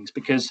sorts of things,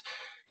 because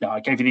I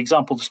gave you the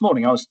example this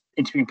morning. I was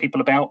interviewing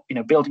people about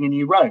building a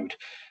new road.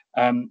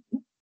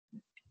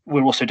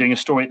 We're also doing a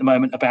story at the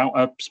moment about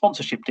a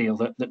sponsorship deal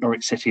that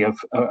Norwich City have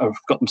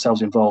got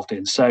themselves involved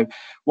in. So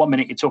 1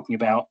 minute you're talking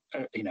about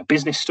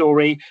business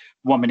story,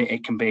 1 minute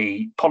it can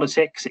be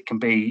politics, it can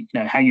be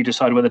how you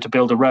decide whether to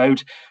build a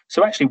road.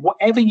 So actually,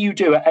 whatever you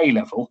do at A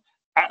level,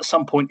 at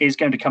some point is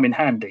going to come in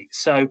handy.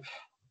 So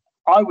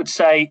I would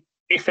say,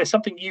 if there's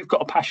something you've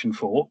got a passion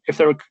for, if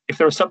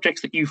there are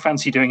subjects that you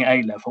fancy doing at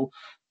A level,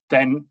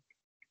 then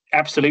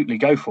absolutely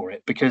go for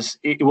it, because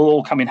it will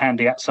all come in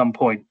handy at some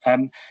point.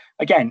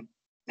 Again,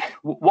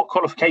 what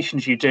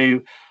qualifications you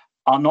do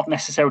are not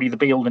necessarily the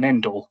be all and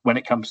end all when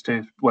it comes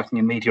to working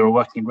in media or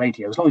working in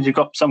radio. As long as you've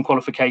got some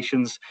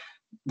qualifications,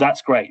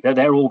 that's great.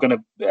 They're all going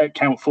to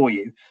count for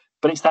you.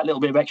 But it's that little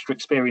bit of extra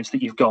experience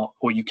that you've got,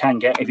 or you can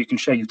get, if you can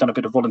show you've done a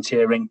bit of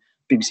volunteering.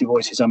 BBC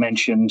Voices, I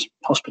mentioned,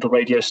 hospital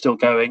radio is still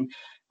going.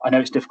 I know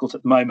it's difficult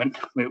at the moment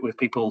with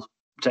people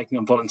taking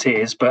on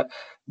volunteers, but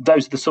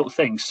those are the sort of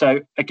things.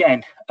 So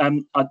again,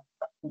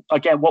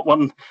 what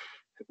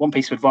one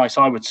piece of advice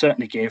I would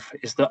certainly give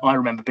is that I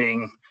remember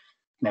being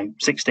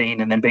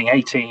 16 and then being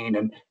 18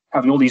 and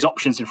having all these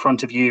options in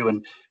front of you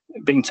and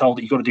being told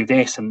that you've got to do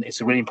this and it's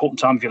a really important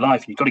time of your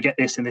life and you've got to get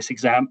this in this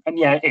exam. And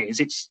yeah, it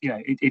is. It's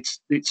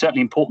it's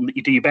certainly important that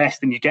you do your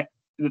best and you get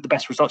the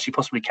best results you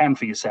possibly can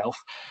for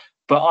yourself.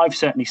 But I've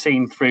certainly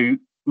seen through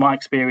my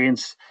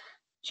experience,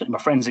 certainly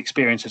my friends'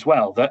 experience as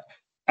well, that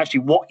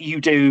actually what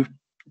you do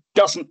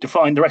doesn't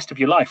define the rest of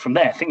your life from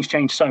there. Things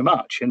change so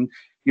much, and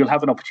you'll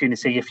have an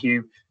opportunity, if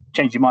you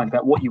change your mind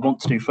about what you want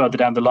to do further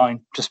down the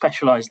line, to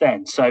specialise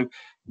then. So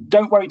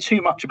don't worry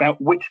too much about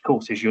which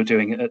courses you're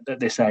doing at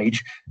this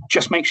age.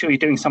 Just make sure you're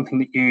doing something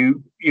that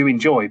you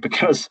enjoy,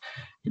 because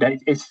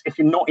if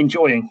you're not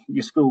enjoying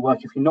your schoolwork,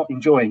 if you're not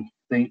enjoying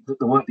the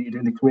work that you're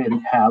doing, the career that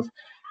you have,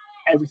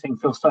 everything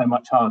feels so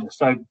much harder.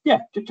 So yeah,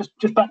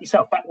 just back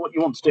yourself, back what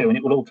you want to do, and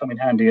it will all come in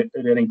handy at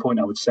any point,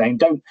 I would say. And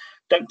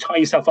don't tie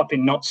yourself up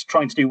in knots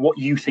trying to do what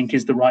you think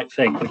is the right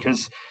thing,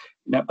 because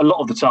a lot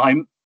of the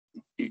time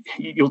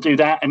you'll do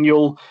that and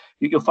you'll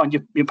find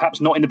you're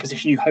perhaps not in the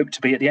position you hope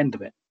to be at the end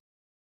of it.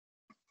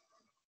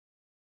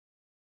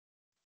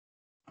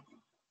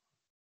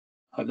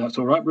 Hope that's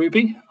all right,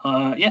 Ruby.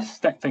 Yes,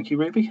 thank you,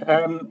 Ruby.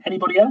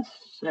 Anybody else?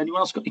 Anyone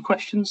else got any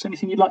questions?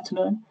 Anything you'd like to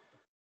know?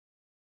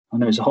 I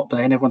know it's a hot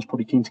day and everyone's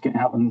probably keen to get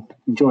out and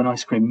enjoy an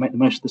ice cream, make the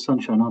most of the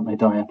sunshine, aren't they,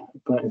 Diane?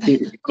 But if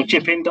you could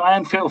chip in,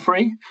 Diane, feel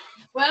free.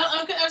 Well,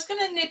 I was going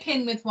to nip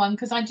in with one,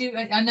 because I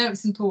know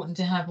it's important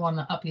to have one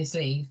up your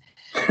sleeve.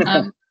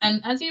 And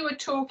as you were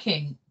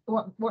talking,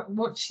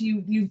 what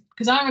you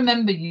because I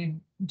remember you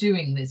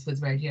doing this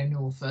with Radio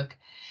Norfolk,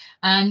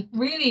 and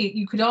really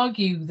you could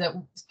argue that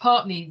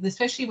partly,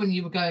 especially when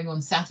you were going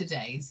on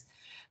Saturdays,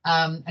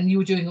 and you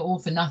were doing it all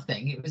for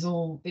nothing. It was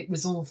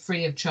all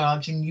free of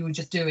charge, and you were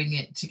just doing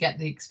it to get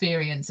the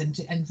experience and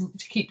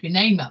to keep your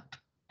name up.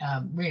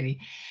 Really,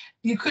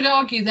 you could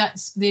argue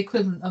that's the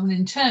equivalent of an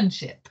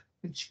internship,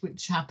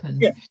 which happens.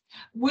 Yeah.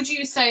 Would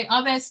you say,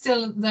 are there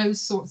still those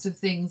sorts of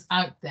things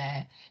out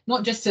there,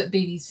 not just at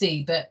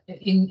BBC, but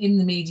in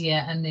the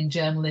media and in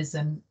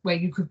journalism, where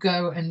you could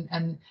go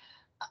and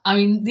I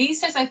mean,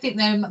 these days I think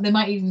there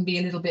might even be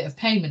a little bit of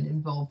payment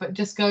involved, but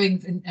just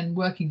going and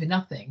working for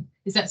nothing,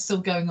 is that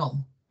still going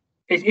on?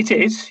 It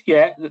is,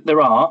 yeah,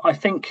 there are. I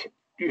think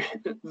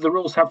the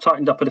rules have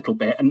tightened up a little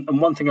bit, and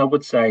one thing I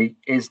would say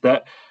is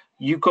that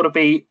you've got to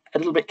be a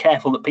little bit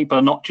careful that people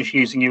are not just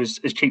using you as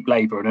cheap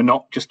labour and are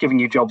not just giving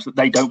you jobs that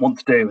they don't want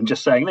to do and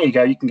just saying, there you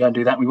go, you can go and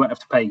do that, we won't have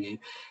to pay you.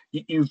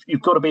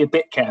 You've got to be a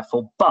bit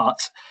careful.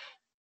 But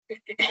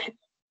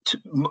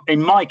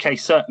in my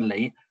case,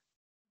 certainly,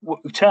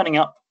 turning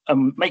up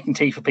and making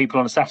tea for people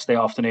on a Saturday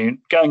afternoon,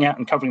 going out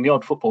and covering the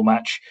odd football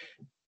match,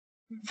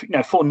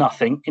 for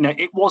nothing,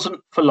 it wasn't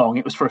for long.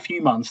 It was for a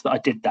few months that I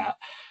did that.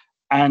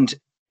 And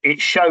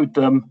it showed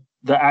them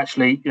that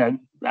actually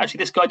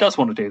this guy does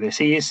want to do this.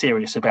 He is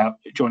serious about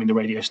joining the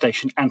radio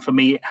station. And for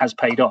me, it has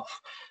paid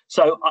off.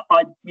 So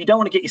you don't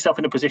want to get yourself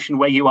in a position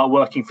where you are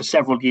working for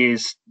several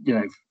years,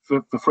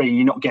 for free and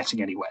you're not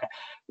getting anywhere.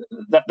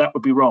 That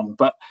would be wrong.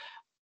 But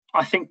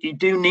I think you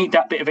do need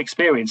that bit of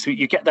experience. So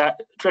you get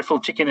that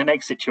dreadful chicken and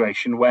egg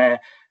situation where,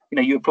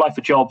 you apply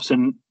for jobs,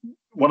 and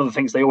one of the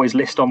things they always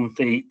list on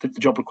the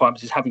job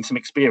requirements is having some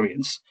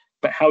experience.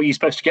 But how are you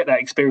supposed to get that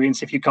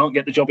experience if you can't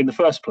get the job in the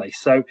first place?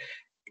 So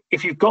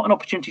if you've got an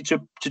opportunity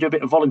to do a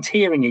bit of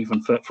volunteering,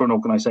 even for an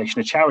organisation,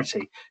 a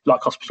charity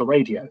like Hospital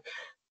Radio,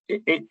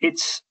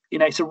 it's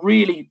a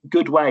really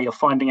good way of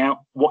finding out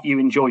what you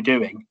enjoy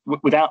doing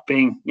without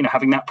being,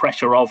 having that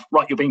pressure of,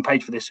 right, you're being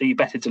paid for this, so you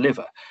better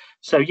deliver.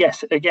 So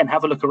yes, again,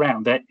 have a look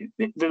around.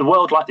 The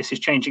world like this is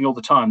changing all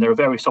the time. There are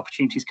various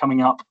opportunities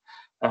coming up.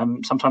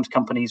 Sometimes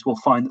companies will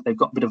find that they've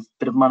got a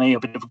bit of money, a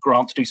bit of a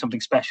grant to do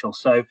something special.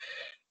 So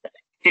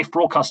if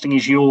broadcasting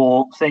is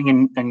your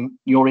thing and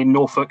you're in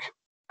Norfolk,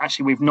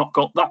 actually we've not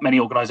got that many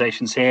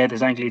organisations here.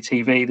 There's Anglia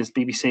TV, there's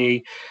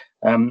BBC.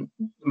 I mean,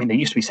 there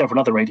used to be several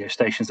other radio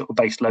stations that were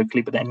based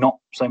locally, but they're not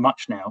so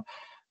much now.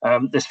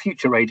 There's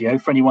Future Radio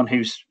for anyone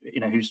who's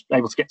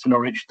able to get to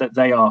Norwich. That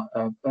they are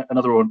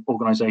another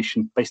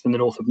organisation based in the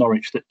north of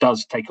Norwich that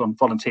does take on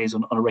volunteers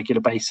on a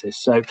regular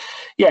basis. So,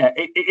 yeah,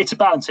 it's a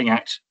balancing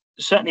act.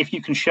 Certainly, if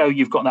you can show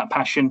you've got that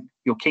passion,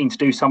 you're keen to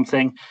do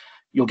something,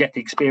 you'll get the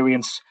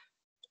experience.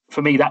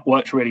 For me, that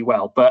works really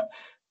well. But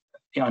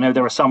I know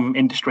there are some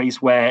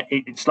industries where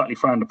it's slightly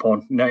frowned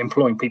upon,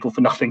 employing people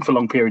for nothing for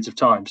long periods of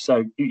time.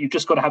 So you've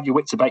just got to have your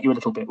wits about you a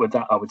little bit with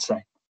that, I would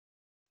say.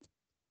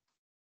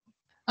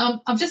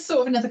 I've just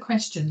thought of another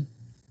question.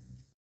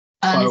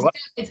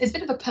 It's a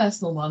bit of a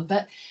personal one,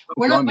 but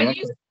when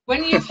you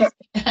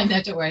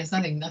no, don't worry, it's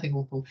nothing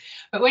awful.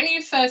 But when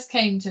you first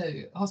came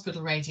to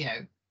hospital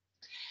radio,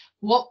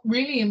 what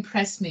really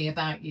impressed me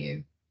about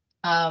you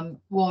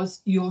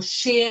was your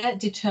sheer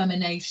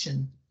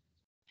determination.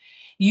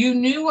 You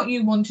knew what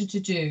you wanted to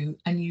do,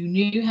 and you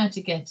knew how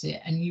to get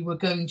it, and you were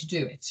going to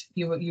do it.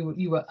 You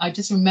were. I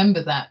just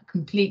remember that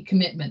complete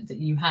commitment that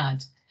you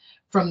had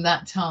from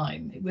that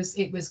time. It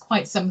was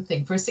quite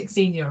something for a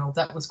 16-year-old.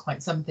 That was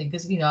quite something,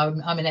 because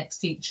I'm an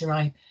ex-teacher.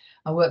 I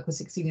work with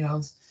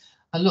 16-year-olds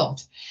a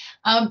lot.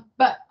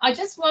 But I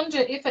just wonder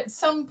if at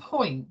some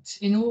point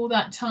in all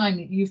that time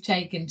that you've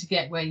taken to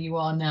get where you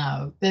are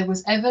now, there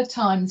was ever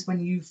times when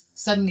you've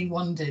suddenly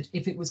wondered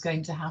if it was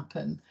going to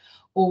happen,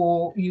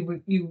 or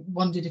you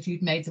wondered if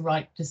you'd made the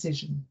right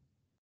decision.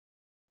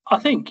 I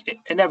think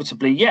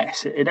inevitably,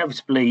 yes.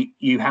 Inevitably,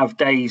 you have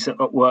days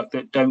at work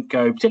that don't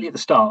go, particularly at the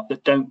start,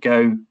 that don't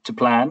go to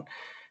plan.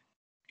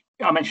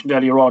 I mentioned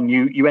earlier on,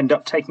 you end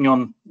up taking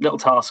on little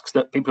tasks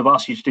that people have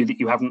asked you to do that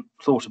you haven't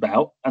thought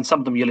about, and some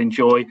of them you'll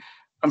enjoy,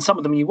 and some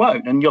of them you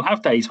won't. And you'll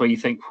have days where you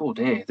think, oh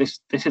dear, this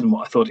isn't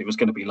what I thought it was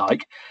going to be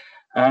like.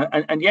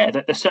 And yeah,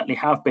 there certainly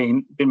have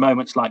been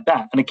moments like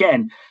that. And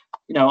again,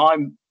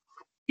 I'm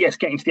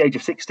getting to the age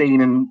of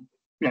 16 and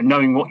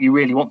knowing what you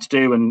really want to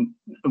do and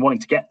wanting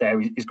to get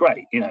there is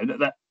great.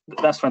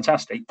 That's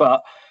fantastic.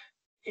 But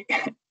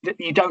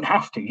you don't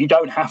have to. You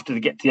don't have to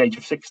get to the age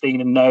of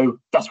 16 and know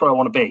that's where I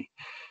want to be.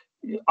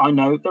 I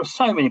know there are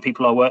so many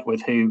people I work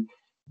with who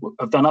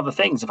have done other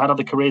things, have had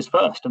other careers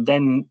first, and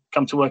then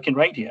come to work in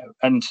radio.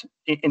 And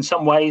in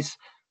some ways,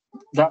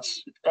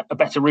 that's a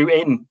better route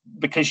in,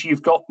 because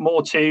you've got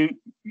more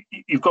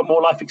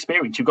life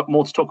experience. You've got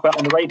more to talk about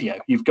on the radio.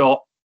 You've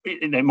got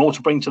more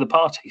to bring to the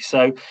party.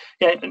 So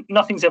yeah,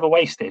 nothing's ever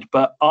wasted.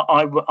 But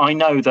I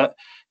know that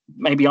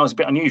maybe I was a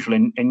bit unusual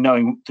in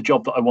knowing the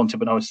job that I wanted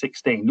when I was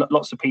 16.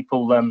 Lots of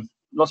people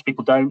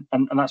don't,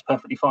 and that's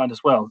perfectly fine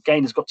as well.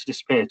 Gainer's got to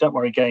disappear. Don't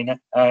worry, Gainer.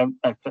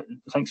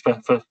 Thanks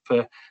for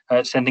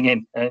sending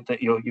in that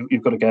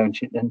you've got to go, and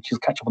she'll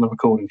catch up on the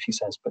recording, she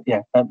says. But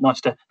yeah,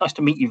 nice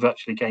to meet you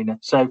virtually, Gainer.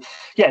 So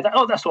yeah,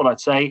 that's all I'd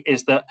say,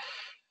 is that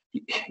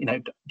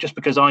just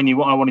because I knew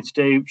what I wanted to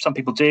do, some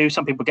people do.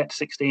 Some people get to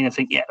 16 and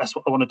think, yeah, that's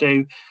what I want to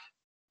do.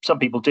 Some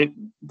people do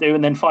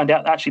and then find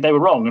out actually they were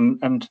wrong,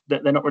 and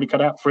they're not really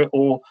cut out for it,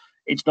 or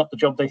it's not the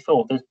job they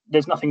thought.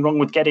 There's nothing wrong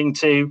with getting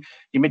to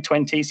your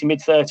mid-20s, your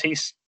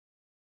mid-30s,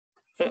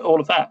 all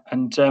of that,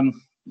 and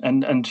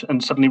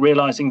suddenly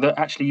realizing that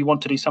actually you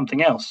want to do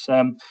something else.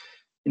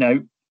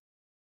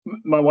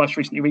 My wife's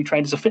recently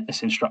retrained as a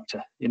fitness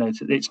instructor.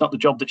 It's not the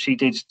job that she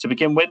did to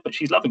begin with, but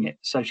she's loving it.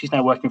 So she's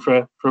now working for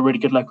a really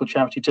good local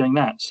charity doing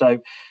that.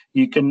 So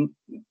you can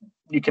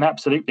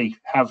absolutely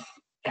have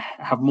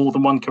more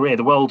than one career.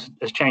 The world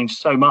has changed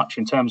so much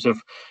in terms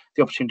of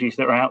the opportunities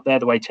that are out there,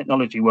 the way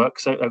technology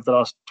works. So over the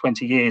last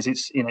 20 years,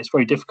 it's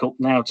very difficult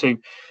now to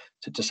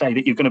say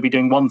that you're going to be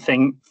doing one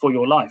thing for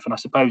your life. And I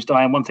suppose,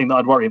 Diane, one thing that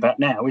I'd worry about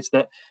now is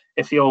that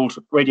if the old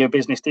radio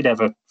business did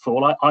ever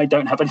fall, I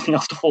don't have anything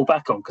else to fall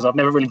back on, because I've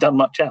never really done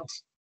much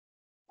else.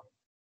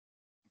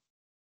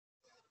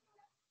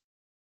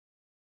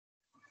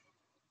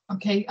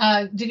 Okay.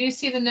 Did you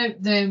see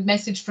the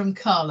message from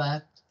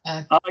Carla?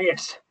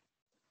 Yes.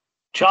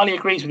 Charlie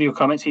agrees with your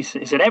comments. He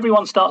said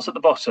everyone starts at the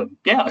bottom.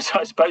 Yeah,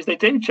 I suppose they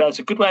do, Charlie. It's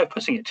a good way of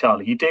putting it,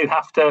 Charlie. You do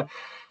have to,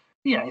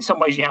 in some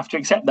ways you have to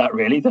accept that,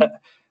 really.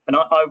 And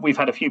we've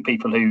had a few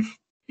people who've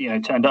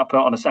turned up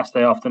on a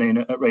Saturday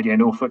afternoon at Radio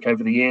Norfolk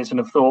over the years and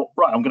have thought,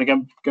 right, I'm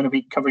going to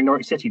be covering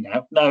Norwich City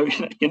now. No,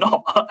 you're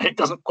not. It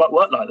doesn't quite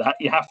work like that.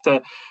 You have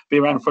to be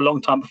around for a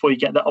long time before you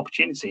get that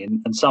opportunity.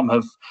 And some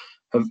have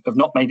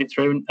not made it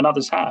through, and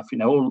others have.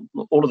 All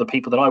of the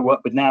people that I work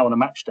with now on a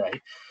match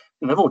day,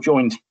 they've all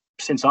joined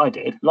since I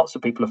did. Lots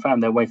of people have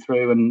found their way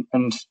through,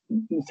 and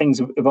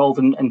things evolve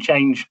and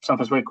change,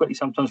 sometimes very quickly,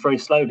 sometimes very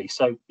slowly.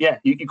 So yeah,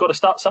 you've got to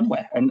start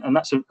somewhere, and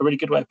that's a really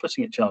good way of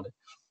putting it, Charlie.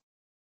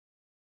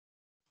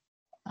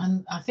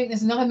 And I think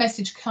there's another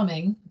message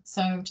coming,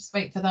 so just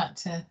wait for that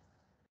to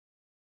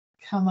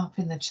come up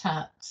in the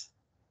chat.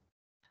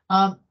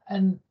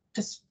 And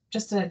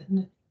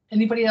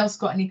anybody else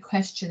got any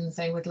questions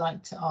they would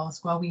like to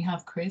ask while we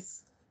have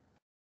Chris?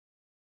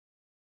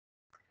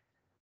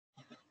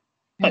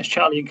 That's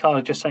Charlie and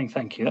Carla just saying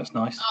thank you. That's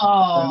nice.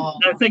 Oh,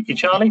 no, thank you,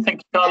 Charlie.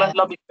 Thank you, Carla. Yeah.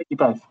 Lovely to meet you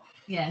both.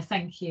 Yeah,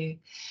 thank you.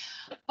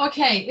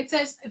 Okay,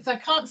 if I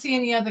can't see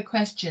any other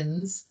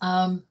questions,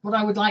 what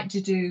I would like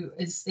to do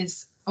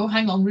is oh,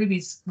 hang on,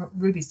 Ruby's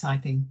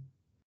typing.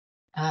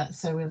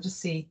 So we'll just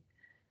see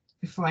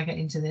before I get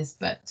into this.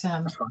 But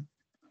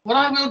what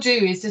I will do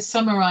is just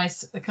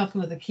summarise a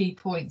couple of the key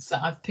points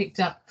that I've picked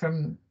up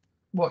from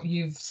what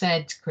you've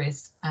said,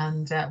 Chris.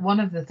 And one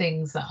of the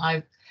things that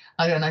I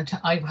don't know,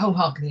 I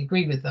wholeheartedly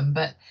agree with them.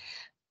 But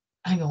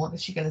hang on, what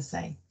was she going to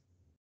say?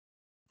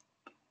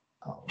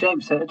 Oh.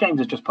 James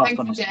has just passed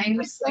on.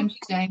 Thank you,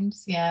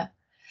 James. Yeah.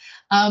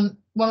 One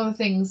of the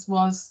things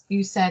was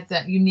you said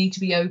that you need to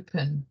be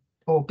open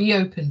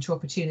to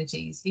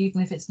opportunities,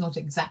 even if it's not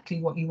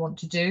exactly what you want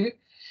to do.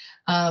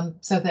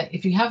 So that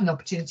if you have an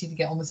opportunity to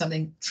get on with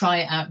something, try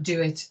it out,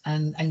 do it,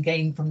 and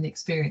gain from the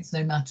experience,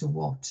 no matter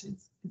what.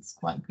 It's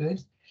quite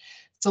good.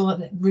 So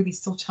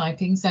Ruby's still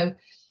typing. So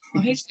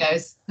here she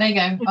goes. There you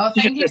go. Oh,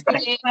 thank you.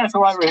 That's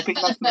all right, Ruby.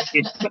 Nice to meet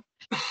you.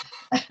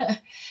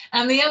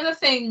 And the other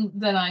thing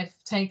that I've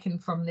taken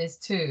from this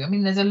too, I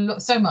mean,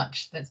 there's so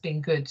much that's been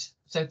good.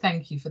 So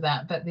thank you for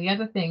that. But the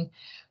other thing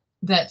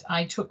that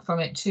I took from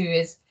it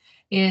too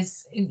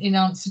is in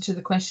answer to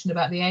the question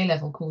about the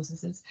A-level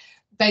courses, is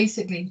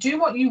basically do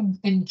what you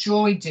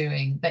enjoy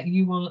doing, that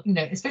you will,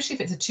 especially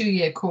if it's a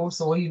 2-year course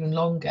or even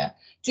longer,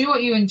 do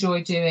what you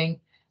enjoy doing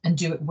and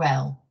do it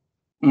well.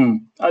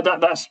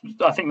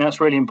 I think that's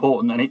really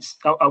important, and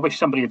I wish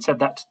somebody had said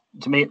that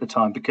to me at the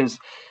time, because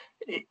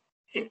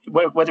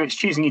whether it's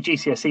choosing your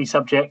GCSE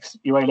subjects,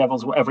 your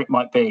A-levels, whatever it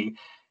might be,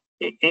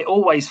 it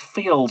always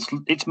feels,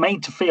 it's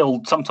made to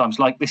feel sometimes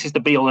like this is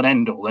the be all and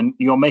end all, and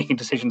you're making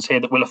decisions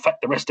here that will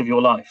affect the rest of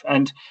your life.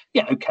 And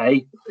yeah,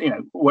 okay,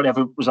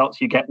 whatever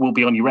results you get will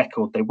be on your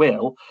record, they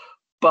will,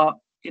 but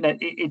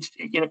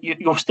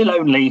you're still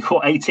only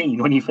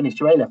 18 when you finish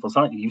your A-levels,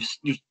 aren't you?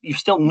 You've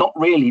still not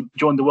really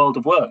joined the world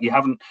of work. You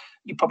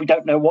probably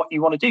don't know what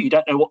you want to do. You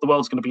don't know what the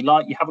world's going to be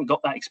like. You haven't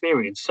got that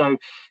experience. So,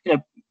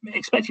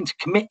 expecting to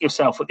commit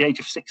yourself at the age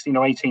of 16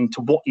 or 18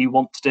 to what you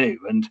want to do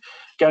and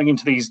going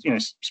into these,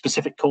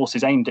 specific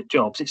courses aimed at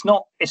jobs, it's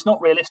not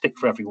realistic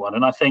for everyone.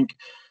 And I think,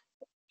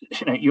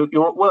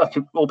 you're at work,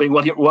 all being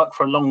well, you're at work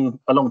for a long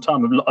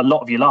time, a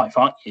lot of your life,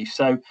 aren't you?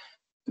 So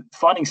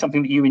finding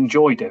something that you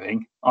enjoy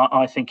doing,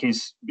 I think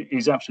is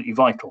absolutely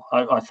vital.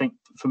 I think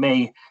for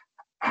me,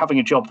 having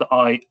a job that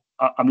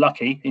I'm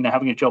lucky,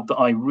 having a job that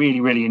I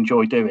really, really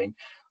enjoy doing,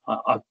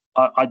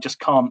 I just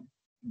can't.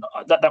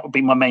 That would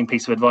be my main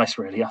piece of advice,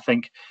 really. I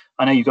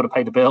know you've got to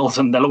pay the bills,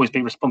 and there'll always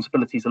be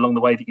responsibilities along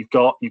the way that you've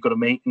got to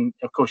meet, and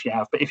of course you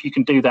have. But if you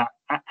can do that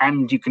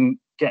and you can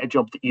get a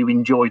job that you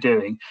enjoy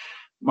doing,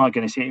 my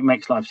goodness, it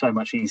makes life so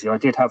much easier. I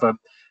did have a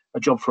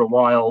job for a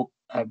while,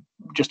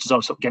 just as I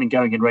was sort of getting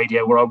going in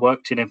radio, where I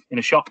worked in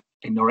a shop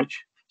in Norwich.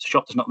 It's a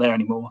shop that's not there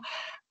anymore,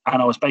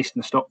 and I was based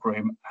in the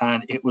stockroom,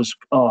 and it was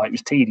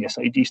tedious.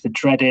 I used to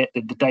dread it.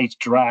 The days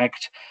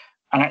dragged,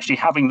 and actually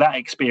having that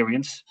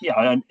experience,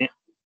 it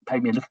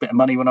paid me a little bit of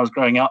money when I was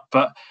growing up,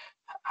 but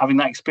having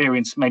that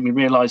experience made me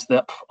realise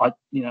that I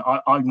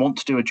want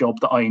to do a job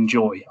that I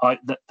enjoy.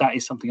 That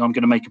is something I'm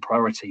going to make a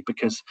priority,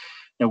 because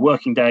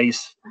working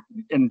days,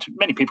 and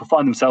many people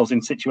find themselves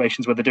in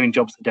situations where they're doing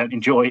jobs they don't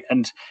enjoy,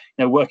 and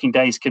working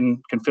days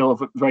can feel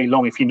very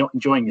long if you're not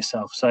enjoying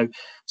yourself. So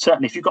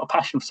certainly, if you've got a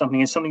passion for something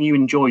and something you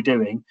enjoy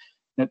doing,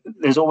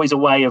 there's always a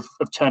way of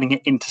turning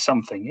it into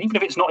something. Even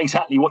if it's not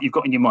exactly what you've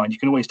got in your mind, you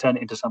can always turn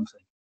it into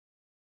something.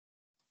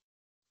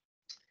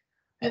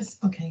 It's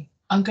okay.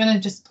 I'm going to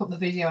just put the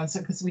video on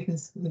so because we can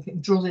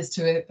draw this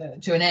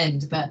to an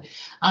end. But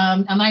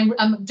and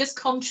I'm just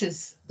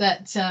conscious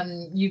that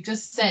you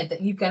just said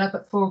that you get up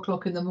at 4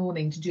 o'clock in the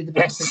morning to do the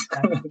breakfast.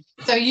 Yes.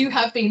 So you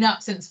have been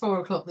up since 4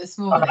 o'clock this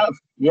morning. I have.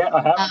 Yeah,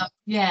 I have.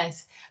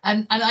 Yes,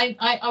 and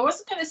I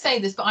wasn't going to say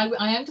this, but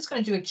I am just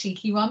going to do a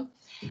cheeky one,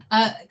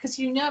 because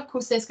of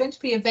course, there's going to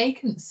be a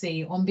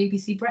vacancy on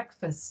BBC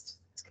Breakfast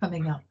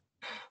coming up.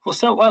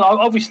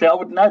 Obviously I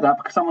wouldn't know that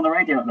because I'm on the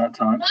radio at that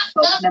time.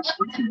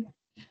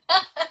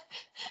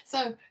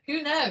 So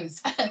who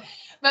knows?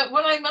 But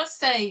what I must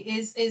say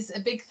is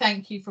a big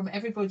thank you from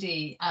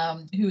everybody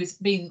who has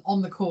been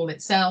on the call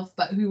itself,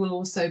 but who will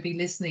also be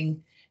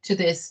listening to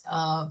this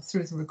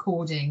through the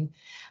recording,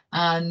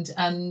 and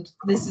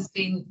this has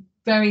been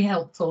very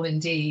helpful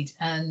indeed,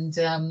 and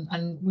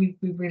we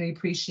really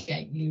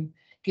appreciate you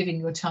giving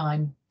your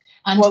time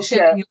and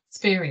sharing your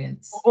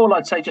experience. All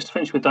I'd say, just to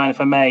finish with, Diane, if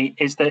I may,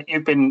 is that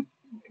you've been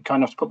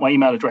kind enough to put my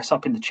email address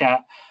up in the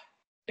chat.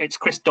 It's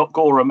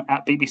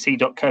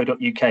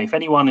chris.goreham@bbc.co.uk. If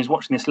anyone is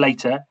watching this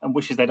later and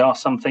wishes they'd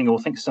ask something or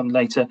thinks of something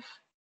later,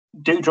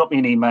 do drop me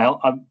an email.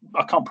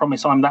 I can't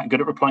promise I'm that good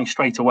at replying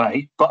straight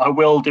away, but I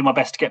will do my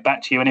best to get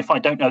back to you. And if I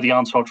don't know the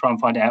answer, I'll try and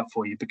find it out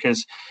for you,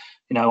 because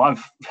I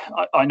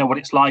know what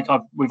it's like.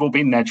 We've all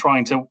been there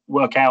trying to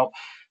work out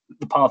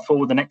the path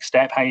forward, the next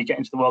step, how you get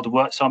into the world of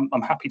work. So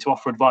I'm happy to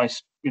offer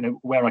advice,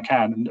 where I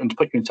can, and to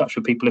put you in touch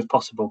with people if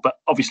possible. But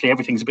obviously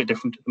everything's a bit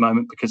different at the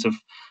moment because of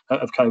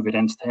COVID,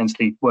 hence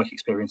the work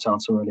experience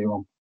answer earlier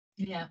on.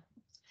 Yeah,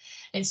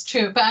 it's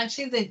true. But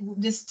actually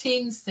this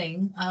Teams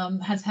thing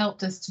has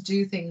helped us to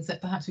do things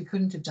that perhaps we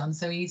couldn't have done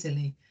so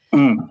easily.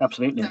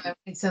 Absolutely.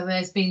 So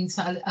there's been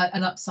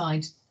an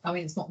upside. I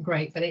mean, it's not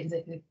great, but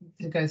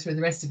to go through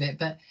the rest of it,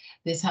 but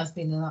this has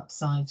been an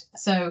upside.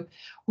 So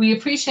we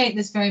appreciate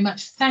this very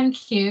much.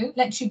 Thank you.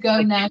 Let you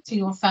go now to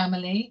your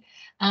family,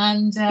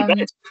 and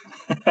thanks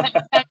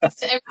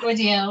to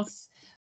everybody else.